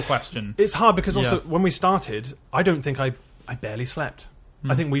impossible question. It's hard because also when we started, I don't think I barely slept.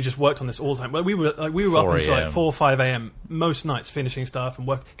 I think we just worked on this all the time. Well, we were up until like 4 or 5 a.m. most nights, finishing stuff and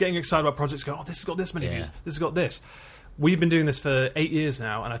getting excited about projects. Going, this has got this many views. This has got this. We've been doing this for 8 years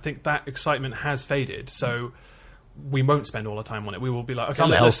now, and I think that excitement has faded. So we won't spend all the time on it. We will be like, okay,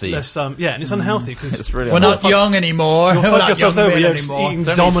 let's and it's unhealthy because we're not young anymore. You'll fuck yourselves over. You're just eating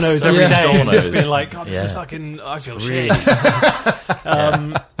Dominoes every day, and just being like, God, this is fucking. I feel shit.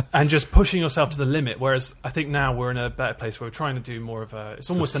 And just pushing yourself to the limit. Whereas I think now we're in a better place where we're trying to do more of a. It's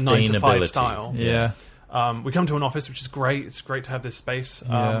almost a 9 to 5 style. Yeah. We come to an office, which is great. It's great to have this space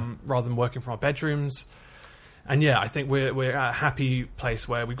rather than working from our bedrooms. And I think we're at a happy place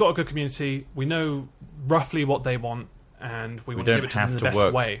where we've got a good community. We know roughly what they want, and we want to give it to them in the best way.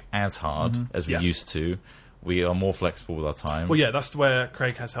 We don't have to work as hard as we used to. We are more flexible with our time. Well, that's where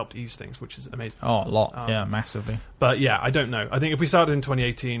Craig has helped ease things, which is amazing. Oh, a lot. Massively. But I don't know. I think if we started in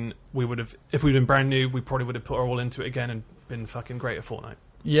 2018, we would have. If we'd been brand new, we probably would have put our all into it again and been fucking great at Fortnite.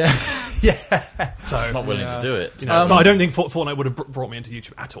 Yeah. So I'm not willing to do it. But I don't think Fortnite would have brought me into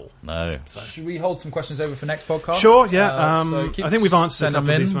YouTube at all. No. So. Should we hold some questions over for next podcast? Sure, yeah. I think we've answered a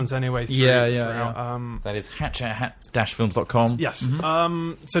couple of these ones anyway. That is hatchat-films.com. Yes.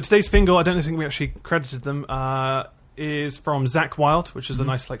 So today's Fingal, I don't think we actually credited them, is from Zach Wild, which is a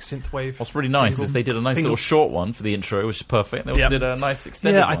nice synthwave. What's really nice is they did a nice little short one for the intro, which is perfect. They also did a nice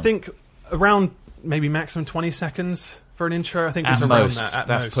extended one. I think around maybe maximum 20 seconds for an intro. I think at it's most, around that.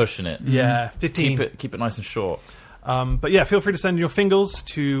 That's pushing it. Yeah, 15. Keep it nice and short. But feel free to send your Fingals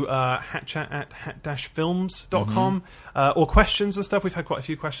to hatchat@hat-films.com or questions and stuff. We've had quite a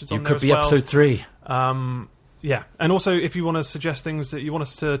few questions on there as well. You could be episode 3. And also if you want to suggest things that you want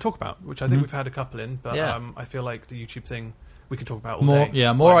us to talk about, which I think we've had a couple in, but I feel like the YouTube thing we can talk about all day.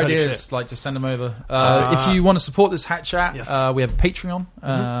 Yeah, more ideas, just send them over. If you want to support this Hat Chat, we have a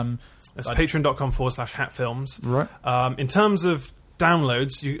Patreon. It's patreon.com/hatfilms. Right. In terms of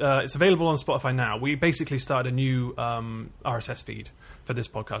downloads, it's available on Spotify now. We basically started a new RSS feed for this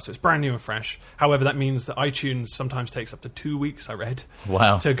podcast, so it's brand new and fresh. However, that means that iTunes sometimes takes up to 2 weeks, I read,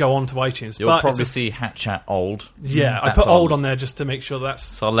 to go on to iTunes. You'll probably see Hat Chat old. Yeah, I put old on there just to make sure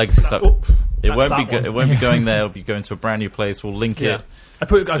that's our legacy stuff. It won't be going there. It'll be going to a brand new place. We'll link it. I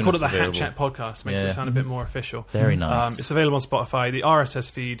called it the Hat Chat podcast. Makes it sound a bit more official. Very nice. It's available on Spotify. The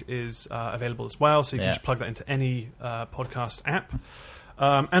RSS feed is available as well, so you can just plug that into any podcast app.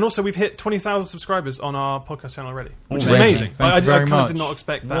 And also, we've hit 20,000 subscribers on our podcast channel already, which is amazing. I kind of did not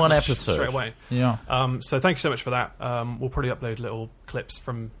expect that one episode straight away. Yeah. So thank you so much for that. We'll probably upload little clips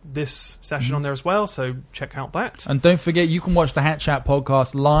from this session on there as well, so check out that. And don't forget, you can watch the Hat Chat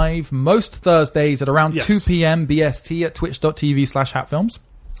podcast live most Thursdays at around 2 p.m. BST at twitch.tv/hatfilms.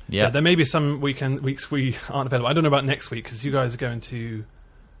 Yeah, there may be some weeks we aren't available. I don't know about next week because you guys are going to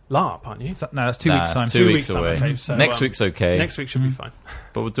LARP, aren't you? No, that's 2 weeks time. 2 weeks away. Okay, so, next week's okay. Next week should be fine.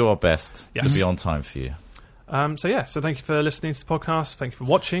 But we'll do our best to be on time for you. So thank you for listening to the podcast. Thank you for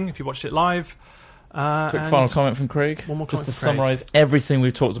watching, if you watched it live. Quick final comment from Craig. One more comment just to summarise everything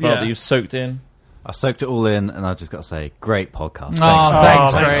we've talked about that you've soaked in. I soaked it all in, and I've just got to say, great podcast.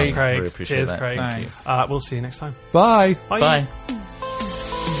 Thanks, Thanks, Craig. Really appreciate Cheers, that. Craig. Thanks. We'll see you next time. Bye. Bye.